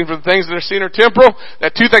not seen. For the things that are seen are temporal.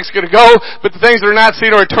 That toothache's going to go. But the things that are not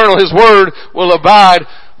seen are eternal. His Word will abide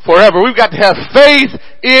forever. We've got to have faith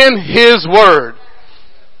in His Word.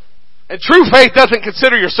 And true faith doesn't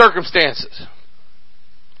consider your circumstances.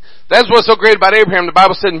 That's what's so great about Abraham. The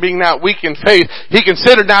Bible said, in being not weak in faith, he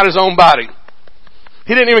considered not his own body.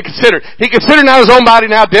 He didn't even consider. He considered not his own body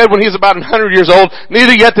now dead when he was about 100 years old,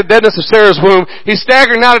 neither yet the deadness of Sarah's womb. He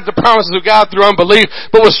staggered not at the promises of God through unbelief,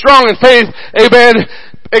 but was strong in faith, amen,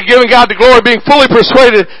 and giving God the glory, being fully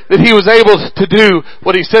persuaded that He was able to do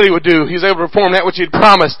what He said He would do. He was able to perform that which He had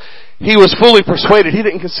promised. He was fully persuaded. He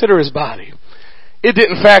didn't consider his body. It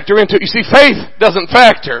didn't factor into it. You see, faith doesn't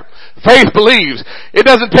factor. Faith believes. It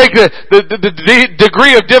doesn't take the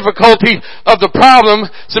degree of difficulty of the problem,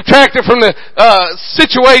 subtract it from the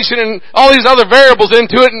situation and all these other variables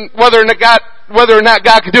into it, and whether or not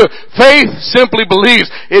God can do it. Faith simply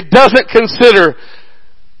believes. It doesn't consider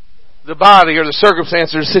the body or the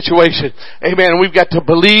circumstance or the situation. Amen. We've got to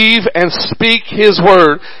believe and speak His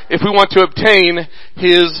Word if we want to obtain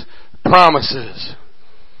His promises.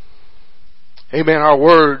 Amen. Our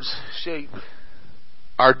words shape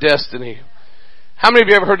our destiny. How many of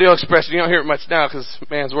you ever heard the old expression? You don't hear it much now because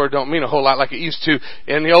man's word don't mean a whole lot like it used to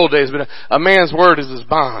in the old days, but a man's word is his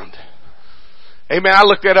bond. Amen. I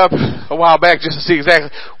looked that up a while back just to see exactly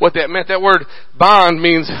what that meant. That word bond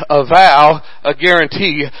means a vow, a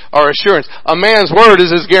guarantee, or assurance. A man's word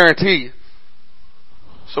is his guarantee.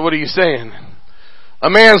 So what are you saying? A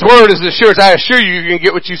man's word is assurance. I assure you, you're going to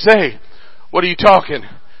get what you say. What are you talking?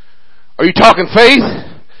 Are you talking faith?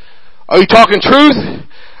 Are you talking truth?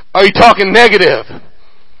 Are you talking negative?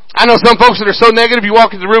 I know some folks that are so negative, you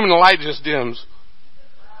walk in the room and the light just dims.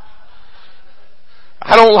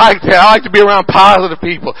 I don't like that. I like to be around positive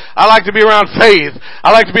people. I like to be around faith.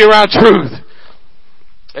 I like to be around truth.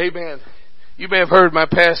 Amen. You may have heard my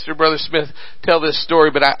pastor, Brother Smith, tell this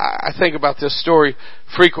story, but I think about this story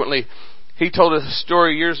frequently. He told us a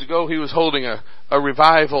story years ago. He was holding a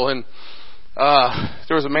revival, and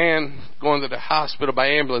there was a man going to the hospital by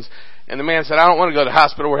ambulance, and the man said, I don't want to go to the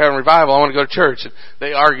hospital, we're having a revival, I want to go to church. And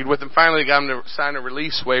they argued with him. Finally, they got him to sign a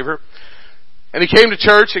release waiver. And he came to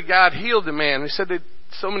church, and God healed the man. He said that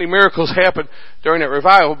so many miracles happened during that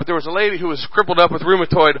revival, but there was a lady who was crippled up with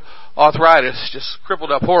rheumatoid arthritis, just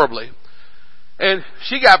crippled up horribly. And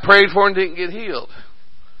she got prayed for and didn't get healed.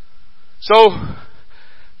 So,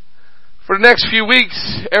 for the next few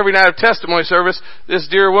weeks, every night of testimony service, this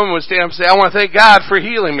dear woman would stand up and say, I want to thank God for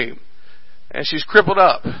healing me. And she's crippled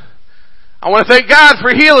up. I want to thank God for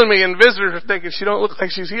healing me. And visitors are thinking, she don't look like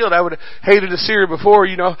she's healed. I would have hated to see her before,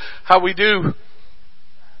 you know how we do.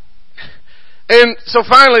 And so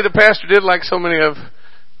finally the pastor did like so many of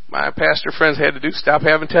my pastor friends had to do, stop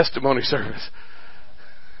having testimony service.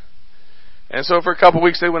 And so for a couple of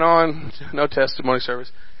weeks they went on, no testimony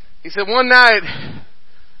service. He said one night,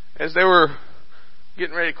 as they were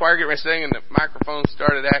getting ready, choir getting ready to sing, and the microphone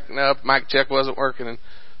started acting up, mic check wasn't working, and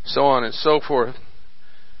so on and so forth,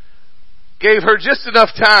 gave her just enough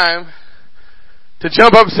time to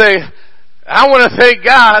jump up and say, I want to thank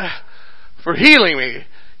God for healing me.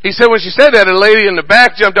 He said when she said that, a lady in the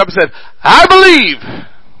back jumped up and said, I believe.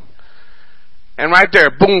 And right there,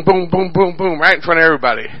 boom, boom, boom, boom, boom, right in front of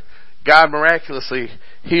everybody, God miraculously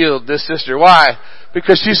healed this sister. Why?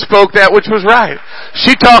 Because she spoke that which was right.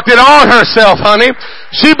 She talked it on herself, honey.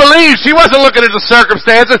 She believed. She wasn't looking at the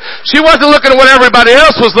circumstances. She wasn't looking at what everybody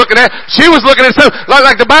else was looking at. She was looking at something.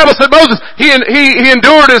 Like the Bible said, Moses, he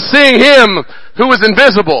endured as seeing him who was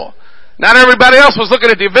invisible. Not everybody else was looking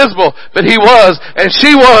at the invisible, but he was, and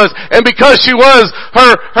she was, and because she was,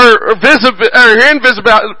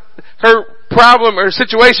 her problem or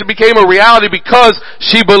situation became a reality because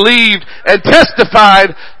she believed and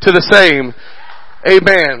testified to the same.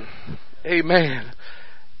 Amen. Amen.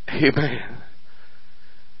 Amen.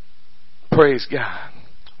 Praise God.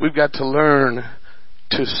 We've got to learn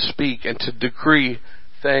to speak and to decree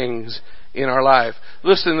things in our life.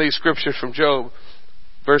 Listen to these scriptures from Job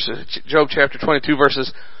chapter 22,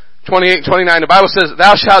 verses 28 and 29. The Bible says,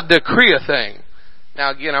 "Thou shalt decree a thing."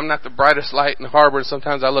 Now again, I'm not the brightest light in the harbor, and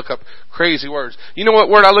sometimes I look up crazy words. You know what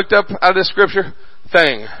word I looked up out of this scripture?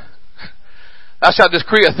 Thing. Thou shalt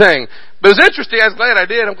decree a thing. But it was interesting. I was glad I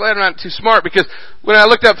did. I'm glad I'm not too smart, because when I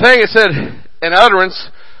looked up thing, it said an utterance,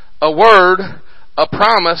 a word, a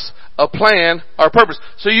promise, a plan, or a purpose.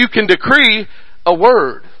 So you can decree a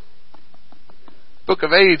word. Book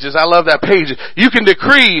of Ages, I love that page. You can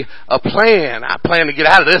decree a plan. I plan to get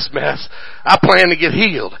out of this mess. I plan to get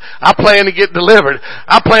healed. I plan to get delivered.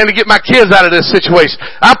 I plan to get my kids out of this situation.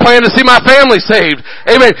 I plan to see my family saved.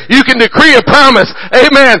 Amen. You can decree a promise.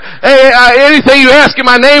 Amen. Anything you ask in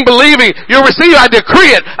my name, believing, you'll receive. I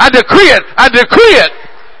decree it. I decree it. I decree it.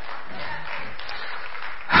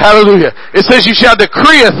 Hallelujah. It says you shall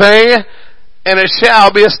decree a thing, and it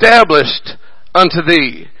shall be established unto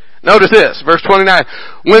thee. Notice this, verse 29.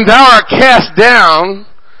 When thou art cast down,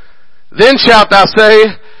 then shalt thou say,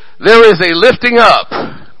 there is a lifting up.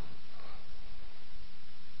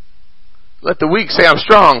 Let the weak say, I'm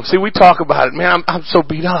strong. See, we talk about it. Man, I'm so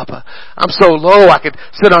beat up. I'm so low. I could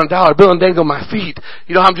sit on a dollar bill and dangle my feet.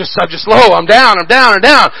 You know, I'm just low. I'm down. I'm down.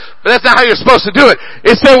 But that's not how you're supposed to do it.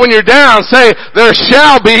 It said when you're down, say, there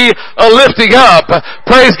shall be a lifting up.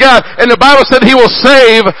 Praise God. And the Bible said He will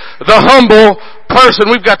save the humble person.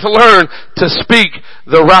 We've got to learn to speak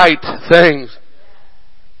the right things.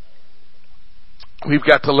 We've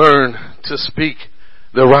got to learn to speak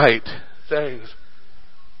the right things.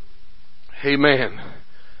 Amen.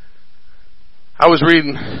 I was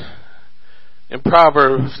reading in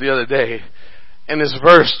Proverbs the other day, and this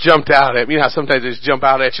verse jumped out at me. You know how sometimes they just jump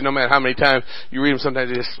out at you no matter how many times you read them. Sometimes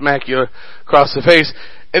they just smack you across the face.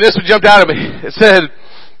 And this one jumped out at me. It said,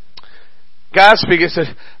 God speaking, it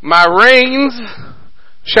said, my reins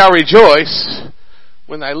shall rejoice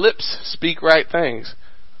when thy lips speak right things.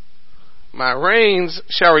 My reins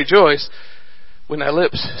shall rejoice when thy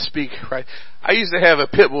lips speak right. I used to have a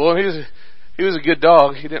pit bull, and he was a good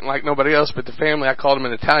dog. He didn't like nobody else but the family. I called him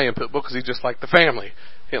an Italian pit bull because he just liked the family.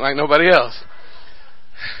 He didn't like nobody else.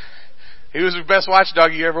 He was the best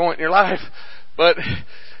watchdog you ever want in your life. But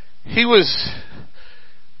he was,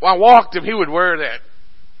 when I walked him, he would wear that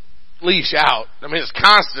leash out. I mean, it's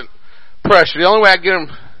constant pressure. The only way I get him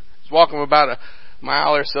is walk him about a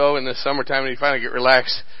mile or so in the summertime, and he finally get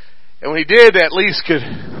relaxed. And when he did, that leash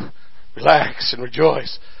could relax and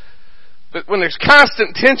rejoice. But when there's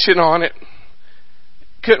constant tension on it,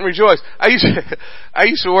 couldn't rejoice. I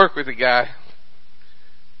used to work with a guy.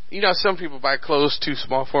 You know, some people buy clothes too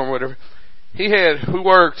small for him or whatever. We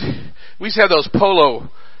used to have those polo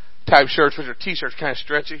type shirts, which are t-shirts, kind of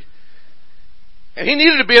stretchy. And he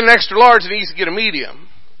needed to be an extra large, and he used to get a medium.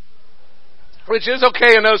 Which is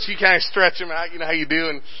okay in those, you kind of stretch them out, you know how you do,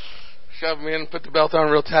 and shove them in, put the belt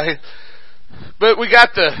on real tight. But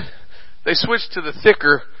they switched to the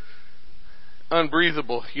thicker,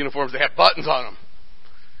 unbreathable uniforms. They had buttons on them.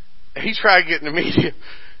 And he tried getting a medium.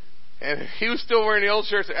 And he was still wearing the old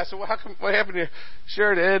shirts. I said, well, what happened to your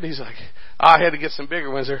shirt, Ed? He's like, I had to get some bigger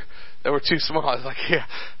ones that were too small. I was like, yeah,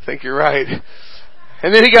 I think you're right.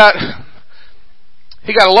 And then he got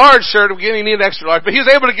a large shirt. Again, he needed an extra large. But he was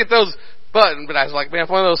able to get those buttons. But I was like, man, if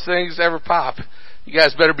one of those things ever pop, you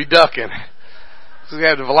guys better be ducking. Because we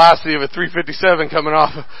had the velocity of a 357 coming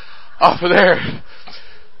off of there.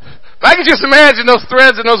 But I could just imagine those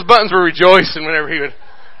threads and those buttons were rejoicing whenever he would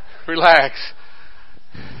relax.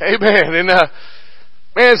 Amen. And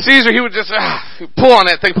man, Caesar, he would just pull on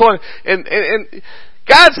that thing, and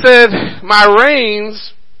God said, my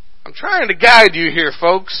reins, I'm trying to guide you here,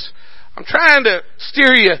 folks. I'm trying to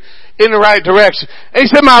steer you in the right direction. And He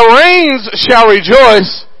said, my reins shall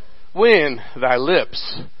rejoice when thy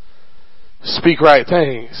lips speak right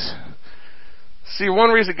things. See, one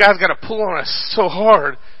reason God's got to pull on us so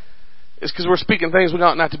hard is because we're speaking things we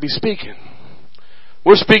ought not to be speaking.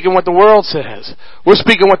 We're speaking what the world says. We're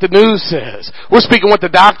speaking what the news says. We're speaking what the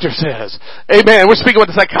doctor says. Amen. We're speaking what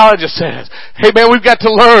the psychologist says. Amen. We've got to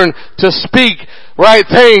learn to speak right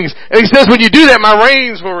things. And he says, when you do that, my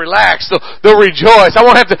reins will relax. They'll rejoice. I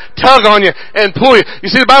won't have to tug on you and pull you. You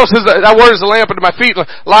see, the Bible says that word is a lamp unto my feet,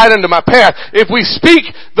 light unto my path. If we speak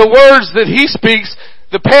the words that he speaks,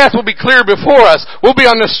 the path will be clear before us. We'll be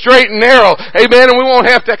on the straight and narrow. Amen. And we won't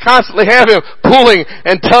have to constantly have him pulling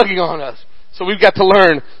and tugging on us. So we've got to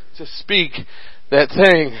learn to speak that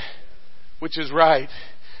thing which is right.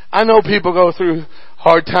 I know people go through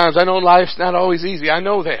hard times. I know life's not always easy. I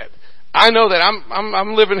know that.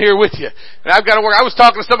 I'm living here with you. And I've got to work. I was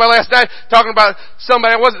talking to somebody last night, talking about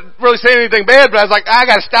somebody. I wasn't really saying anything bad, but I was like, I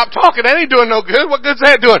got to stop talking. That ain't doing no good. What good's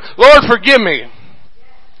that doing? Lord, forgive me.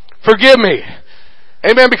 Forgive me.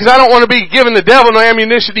 Amen. Because I don't want to be giving the devil no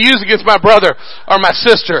ammunition to use against my brother or my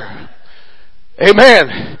sister.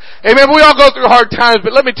 Amen. Amen. We all go through hard times,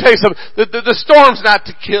 but let me tell you something. The storm's not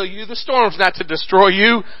to kill you. The storm's not to destroy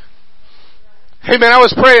you. Hey man, I was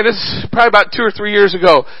praying, this is probably about 2 or 3 years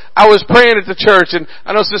ago. I was praying at the church, and I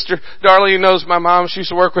know Sister Darlene knows my mom. She used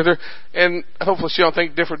to work with her, and hopefully she don't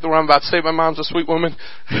think different than what I'm about to say. My mom's a sweet woman.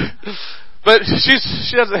 But she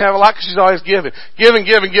doesn't have a lot because she's always giving.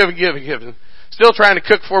 Giving. Still trying to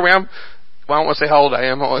cook for me. I don't want to say how old I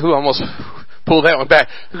am. Who almost pulled that one back.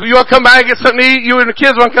 You want to come by and get something to eat? You and the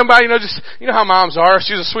kids want to come by? You know how moms are.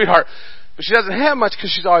 She's a sweetheart. But she doesn't have much because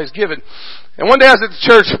she's always giving. And one day I was at the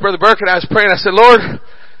church, Brother Burke, and I was praying. I said, Lord,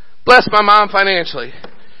 bless my mom financially.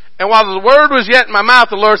 And while the word was yet in my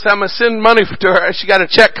mouth, the Lord said, I'm going to send money to her. She got a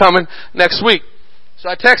check coming next week.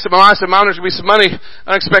 So I texted my mom. I said, Mom, there's going to be some money,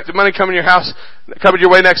 unexpected money coming your house, coming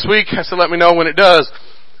your way next week. I said, let me know when it does.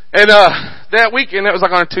 And that weekend, that was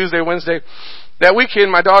like on a Tuesday, Wednesday, that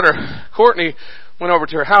weekend my daughter, Courtney, went over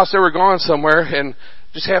to her house. They were going somewhere, and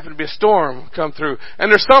just happened to be a storm come through.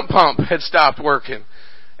 And their sump pump had stopped working.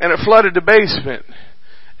 And it flooded the basement.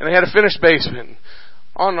 And they had a finished basement.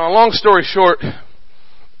 On a long story short,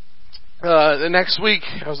 the next week,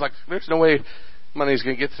 I was like, there's no way money's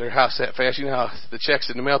going to get to their house that fast. You know how the checks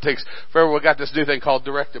in the mail takes forever. We got this new thing called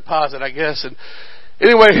direct deposit, I guess. And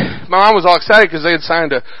anyway, my mom was all excited because they had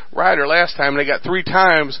signed a rider last time. And they got 3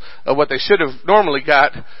 times of what they should have normally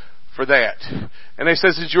got for that. And they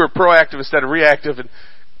said, since you were proactive instead of reactive and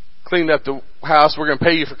cleaned up the house, we're going to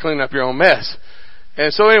pay you for cleaning up your own mess.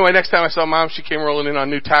 And so anyway, next time I saw Mom, she came rolling in on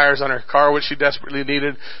new tires on her car, which she desperately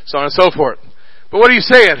needed, so on and so forth. But what are you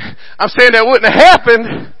saying? I'm saying that wouldn't have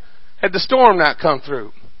happened had the storm not come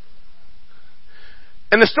through.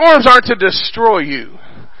 And the storms aren't to destroy you.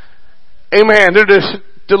 Amen. They're to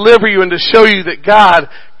deliver you and to show you that God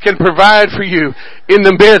can provide for you in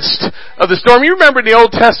the midst of the storm. You remember in the Old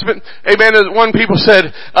Testament, amen, one people said,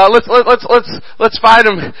 let's fight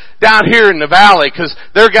them down here in the valley because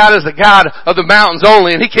their God is the God of the mountains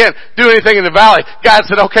only and He can't do anything in the valley. God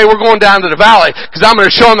said, okay, we're going down to the valley because I'm going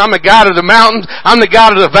to show them I'm the God of the mountains. I'm the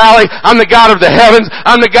God of the valley. I'm the God of the heavens.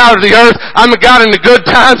 I'm the God of the earth. I'm the God in the good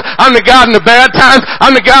times. I'm the God in the bad times.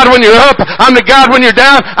 I'm the God when you're up. I'm the God when you're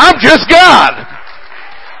down. I'm just God.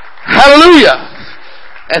 Hallelujah.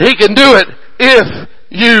 And He can do it if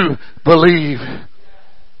you believe.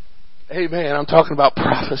 Amen. I'm talking about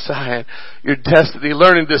prophesying your destiny,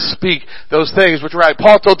 learning to speak those things which are right.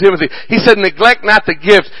 Paul told Timothy, he said, neglect not the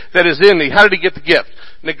gift that is in thee. How did he get the gift?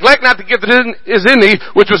 Neglect not the gift that is in thee,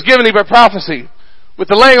 which was given thee by prophecy. With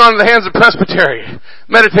the laying on of the hands of presbytery.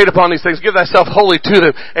 Meditate upon these things. Give thyself wholly to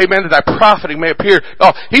them. Amen. That thy profiting may appear.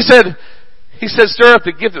 Oh, he said, stir up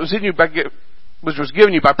the gift that was in you which was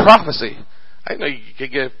given you by prophecy. I didn't know you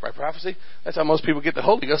could get it by prophecy. That's how most people get the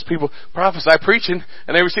Holy Ghost. People prophesy preaching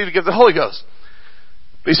and they receive the gift of the Holy Ghost.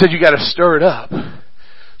 But he said you got to stir it up.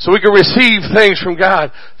 So we can receive things from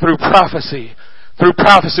God through prophecy. Through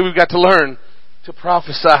prophecy we've got to learn to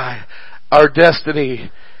prophesy our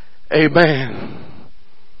destiny. Amen.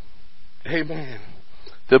 Amen.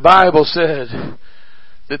 The Bible said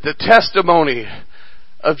that the testimony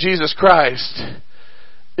of Jesus Christ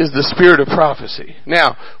is the spirit of prophecy.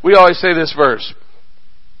 Now, we always say this verse.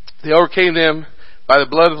 They overcame them by the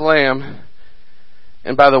blood of the Lamb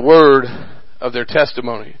and by the word of their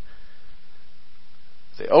testimony.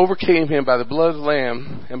 They overcame Him by the blood of the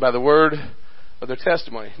Lamb and by the word of their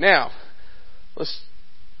testimony. Now, let's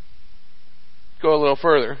go a little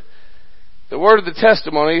further. The word of the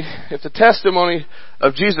testimony, if the testimony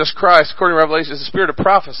of Jesus Christ, according to Revelation, is the spirit of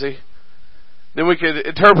prophecy, then we could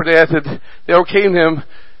interpret that they overcame Him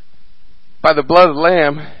by the blood of the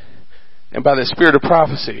Lamb and by the spirit of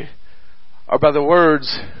prophecy, or by the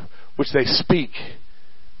words which they speak.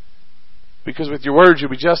 Because with your words you'll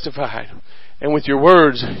be justified, and with your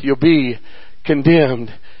words you'll be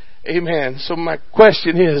condemned. Amen. So my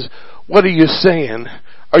question is, what are you saying?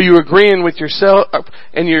 Are you agreeing with yourself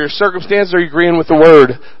and your circumstances, or are you agreeing with the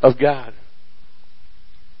Word of God?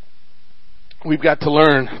 We've got to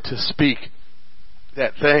learn to speak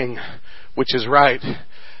that thing which is right.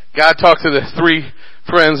 God talked to the 3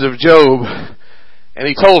 friends of Job, and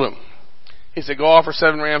He told them, He said, go offer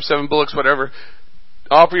 7 rams, 7 bullocks, whatever.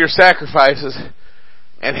 Offer your sacrifices,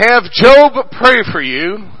 and have Job pray for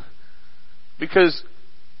you, because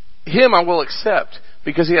him I will accept,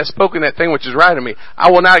 because he has spoken that thing which is right of me.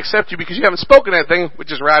 I will not accept you because you haven't spoken that thing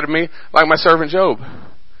which is right of me, like my servant Job.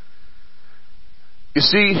 You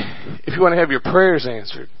see, if you want to have your prayers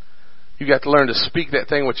answered, you've got to learn to speak that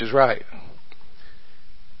thing which is right.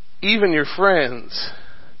 Even your friends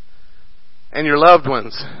and your loved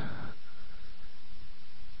ones,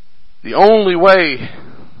 the only way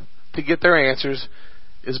to get their answers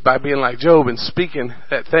is by being like Job and speaking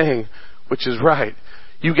that thing which is right.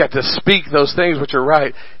 You've got to speak those things which are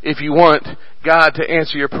right if you want God to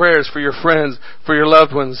answer your prayers for your friends, for your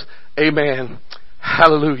loved ones. Amen.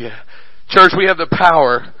 Hallelujah. Church, we have the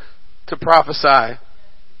power to prophesy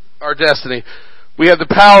our destiny. We have the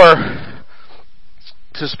power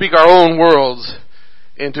to speak our own worlds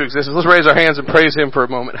into existence. Let's raise our hands and praise Him for a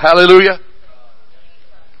moment. Hallelujah.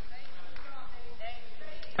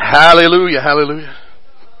 Hallelujah. Hallelujah.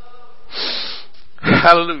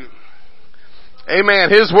 Hallelujah. Amen.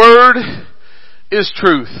 His Word is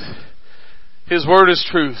truth. His Word is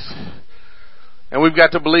truth. And we've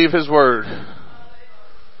got to believe His Word.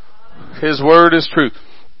 His Word is truth.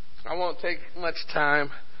 I won't take much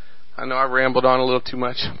time. I know I rambled on a little too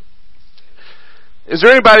much. Is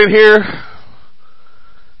there anybody here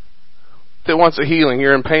that wants a healing?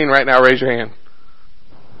 You're in pain right now. Raise your hand.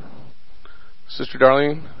 Sister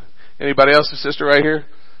Darlene? Anybody else? A sister right here?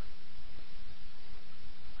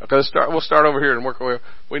 Okay, we'll start over here and work our way.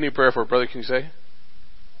 We need prayer for it, brother. Can you say?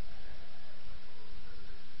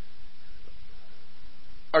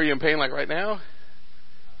 Are you in pain like right now?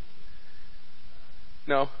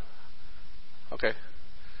 No? Okay.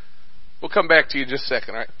 We'll come back to you in just a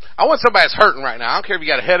second, all right? I want somebody that's hurting right now. I don't care if you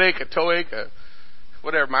got a headache, a toe ache,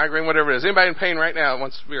 whatever, migraine, whatever it is. Anybody in pain right now that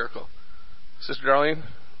wants a miracle? Sister Darlene,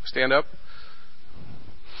 stand up.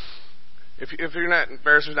 If you're not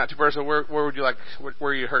embarrassed, it's not too personal, where would you like,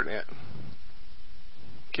 where are you hurting at?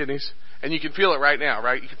 Kidneys? And you can feel it right now,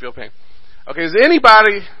 right? You can feel pain. Okay, does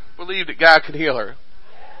anybody believe that God can heal her?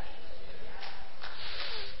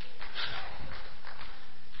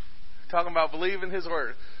 Talking about believing His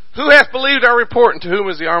Word. Who hath believed our report, and to whom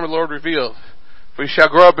is the arm of the Lord revealed? For he shall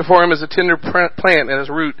grow up before Him as a tender plant, and as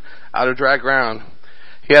a root out of dry ground.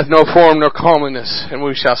 He hath no form nor comeliness, and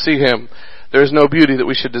we shall see Him. There is no beauty that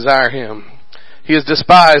we should desire Him. He is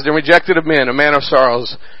despised and rejected of men, a man of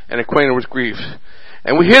sorrows, and acquainted with grief.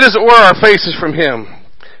 And we hid as it were our faces from Him.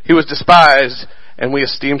 He was despised, and we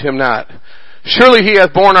esteemed Him not. Surely He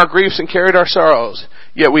hath borne our griefs and carried our sorrows.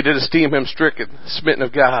 Yet we did esteem Him stricken, smitten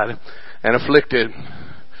of God, and afflicted.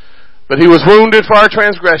 But He was wounded for our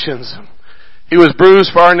transgressions. He was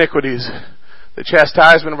bruised for our iniquities. The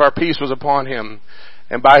chastisement of our peace was upon Him,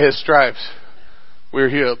 and by His stripes we are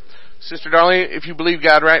healed. Sister Darlene, if you believe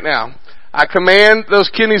God right now, I command those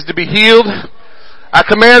kidneys to be healed. I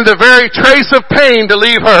command the very trace of pain to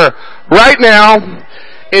leave her right now.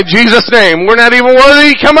 In Jesus' name. We're not even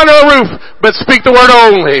worthy to come under a roof, but speak the word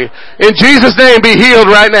only. In Jesus' name, be healed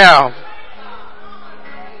right now.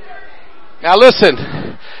 Now listen,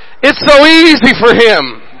 it's so easy for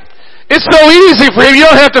Him. It's so easy for Him. You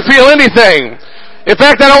don't have to feel anything. In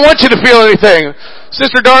fact, I don't want you to feel anything.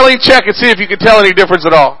 Sister Darlene, check and see if you can tell any difference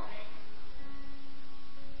at all.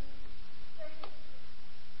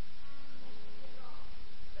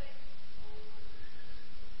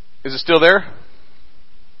 Is it still there?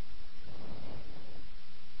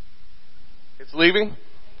 It's leaving?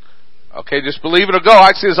 Okay, just believe it'll go.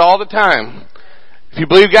 I see this all the time. If you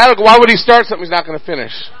believe God, why would He start something He's not going to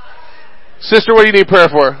finish? Sister, what do you need prayer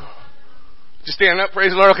for? Just stand up,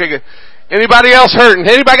 praise the Lord. Okay, good. Anybody else hurting?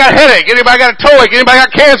 Anybody got a headache? Anybody got a toe ache? Anybody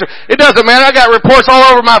got cancer? It doesn't matter. I got reports all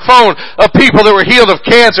over my phone of people that were healed of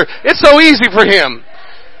cancer. It's so easy for Him.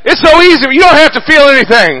 It's so easy. You don't have to feel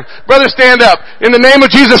anything. Brother, stand up. In the name of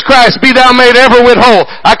Jesus Christ, be thou made ever with whole.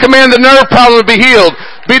 I command the nerve problem to be healed.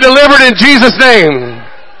 Be delivered in Jesus' name.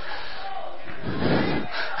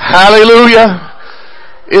 Hallelujah.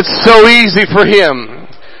 It's so easy for Him.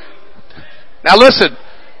 Now listen.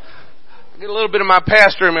 Get a little bit of my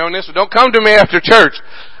pastor in me on this one. Don't come to me after church.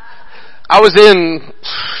 I was in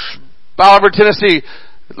Bolivar, Tennessee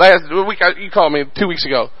last week. You called me 2 weeks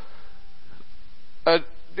ago.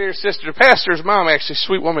 Dear sister, the pastor's mom, actually,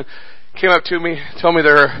 sweet woman, came up to me, told me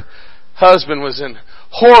their husband was in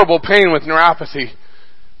horrible pain with neuropathy.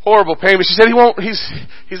 Horrible pain. But she said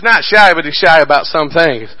he's not shy, but he's shy about some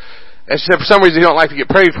things. And she said for some reason he don't like to get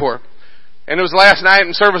prayed for. And it was last night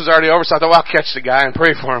and service was already over, so I thought, well, I'll catch the guy and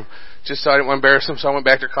pray for him. Just so I didn't want to embarrass him, so I went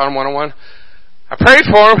back there, called him one-on-one. I prayed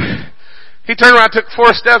for him. He turned around, took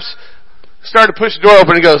 4 steps, started to push the door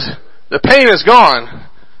open, and he goes, the pain is gone.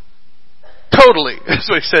 Totally. That's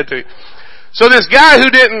what he said to me. So this guy who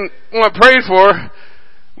didn't want prayed for,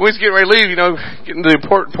 when he's getting ready to leave, getting to the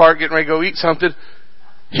important part, getting ready to go eat something,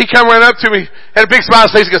 he come right up to me, had a big smile on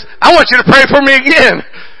his face, he goes, I want you to pray for me again.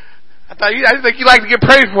 I didn't think you like to get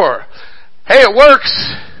prayed for. Hey, it works.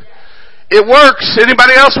 It works.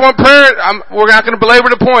 Anybody else want prayer? We're not going to belabor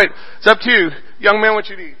the point. It's up to you. Young man, what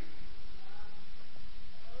you need?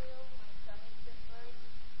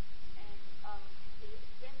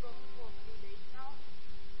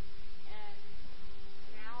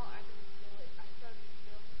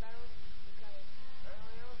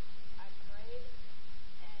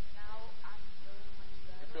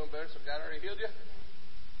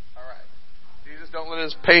 Don't let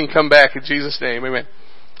his pain come back in Jesus' name. Amen.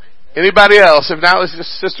 Anybody else? If not, let's just,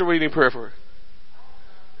 sister, we need prayer for her.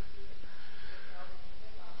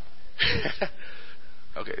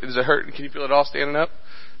 Okay. Is it hurting? Can you feel it all standing up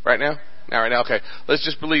right now? Not right now. Okay. Let's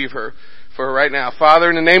just believe her for her right now. Father,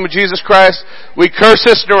 in the name of Jesus Christ, we curse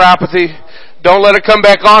this neuropathy. Don't let it come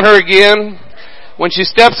back on her again. When she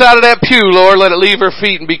steps out of that pew, Lord, let it leave her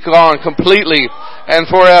feet and be gone completely and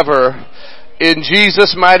forever. In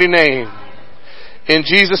Jesus' mighty name. In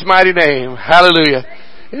Jesus' mighty name. Hallelujah.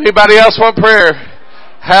 Anybody else want prayer?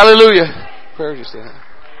 Hallelujah. Prayer just stand.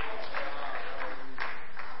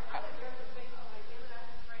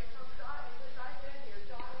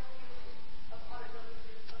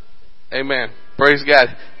 Amen. Praise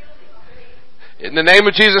God. In the name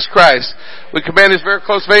of Jesus Christ, we command his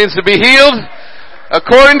varicose veins to be healed.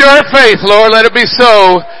 According to our faith, Lord, let it be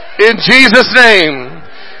so. In Jesus' name.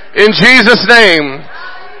 In Jesus' name.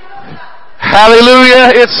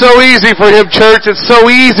 Hallelujah. It's so easy for him, church. It's so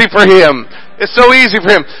easy for him. It's so easy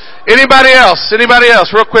for him. Anybody else? Anybody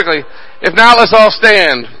else? Real quickly. If not, let's all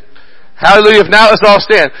stand. Hallelujah. If not, let's all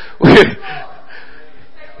stand.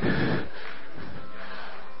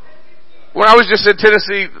 When I was just in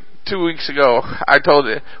Tennessee 2 weeks ago, I told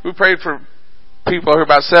you, we prayed for people,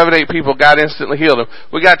 about 7, 8 people, God instantly healed them.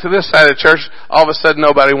 We got to this side of the church, all of a sudden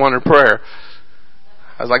nobody wanted prayer.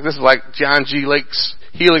 I was like, this is like John G. Lake's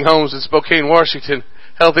Healing Homes in Spokane, Washington,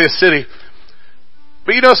 healthiest city.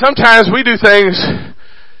 But sometimes we do things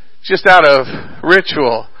just out of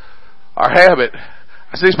ritual or habit.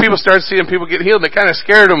 So these people start seeing people get healed, and they kind of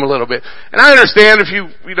scared them a little bit. And I understand if you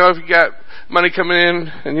got money coming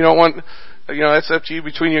in and you don't want, that's up to you,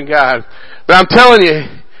 between you and God. But I'm telling you,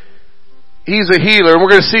 he's a healer, and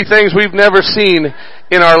we're going to see things we've never seen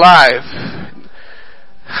in our life.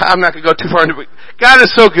 I'm not going to go too far into it. God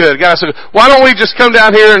is so good. God is so good. Why don't we just come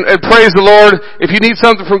down here and praise the Lord? If you need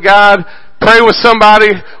something from God, pray with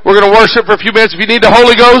somebody. We're going to worship for a few minutes. If you need the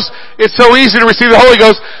Holy Ghost, it's so easy to receive the Holy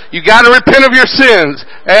Ghost. You got to repent of your sins.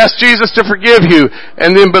 Ask Jesus to forgive you,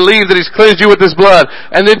 and then believe that he's cleansed you with his blood.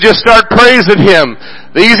 And then just start praising him.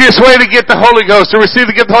 The easiest way to get the Holy Ghost, to receive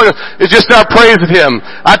the gift of the Holy Ghost, is just start praising him.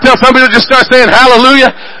 I tell some people, just start saying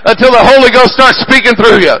hallelujah until the Holy Ghost starts speaking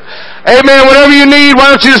through you. Amen. Whatever you need,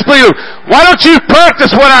 why don't you just believe? Why don't you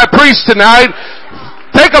practice what I preached tonight?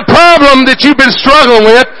 Take a problem that you've been struggling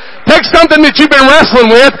with. Take something that you've been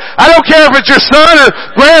wrestling with. I don't care if it's your son or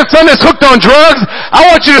grandson that's hooked on drugs. I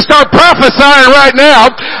want you to start prophesying right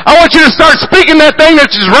now. I want you to start speaking that thing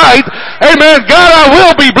that is right. Amen. God, I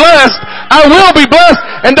will be blessed. I will be blessed.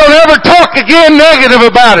 And don't ever talk again negative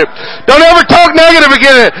about it. Don't ever talk negative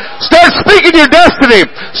again. Start speaking your destiny.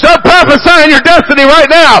 Start prophesying your destiny right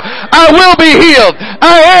now. I will be healed.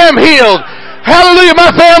 I am healed. Hallelujah,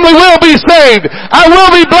 my family will be saved. I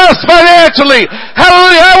will be blessed financially.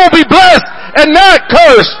 Hallelujah, I will be blessed and not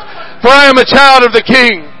cursed, for I am a child of the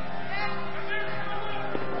King.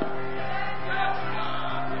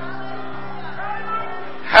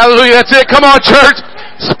 Hallelujah, that's it. Come on, church.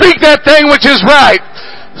 Speak that thing which is right.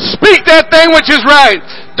 Speak that thing which is right.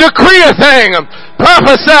 Decree a thing.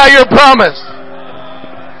 Prophesy your promise.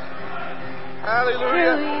 Hallelujah.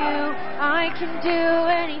 Through you, I can do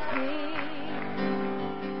anything.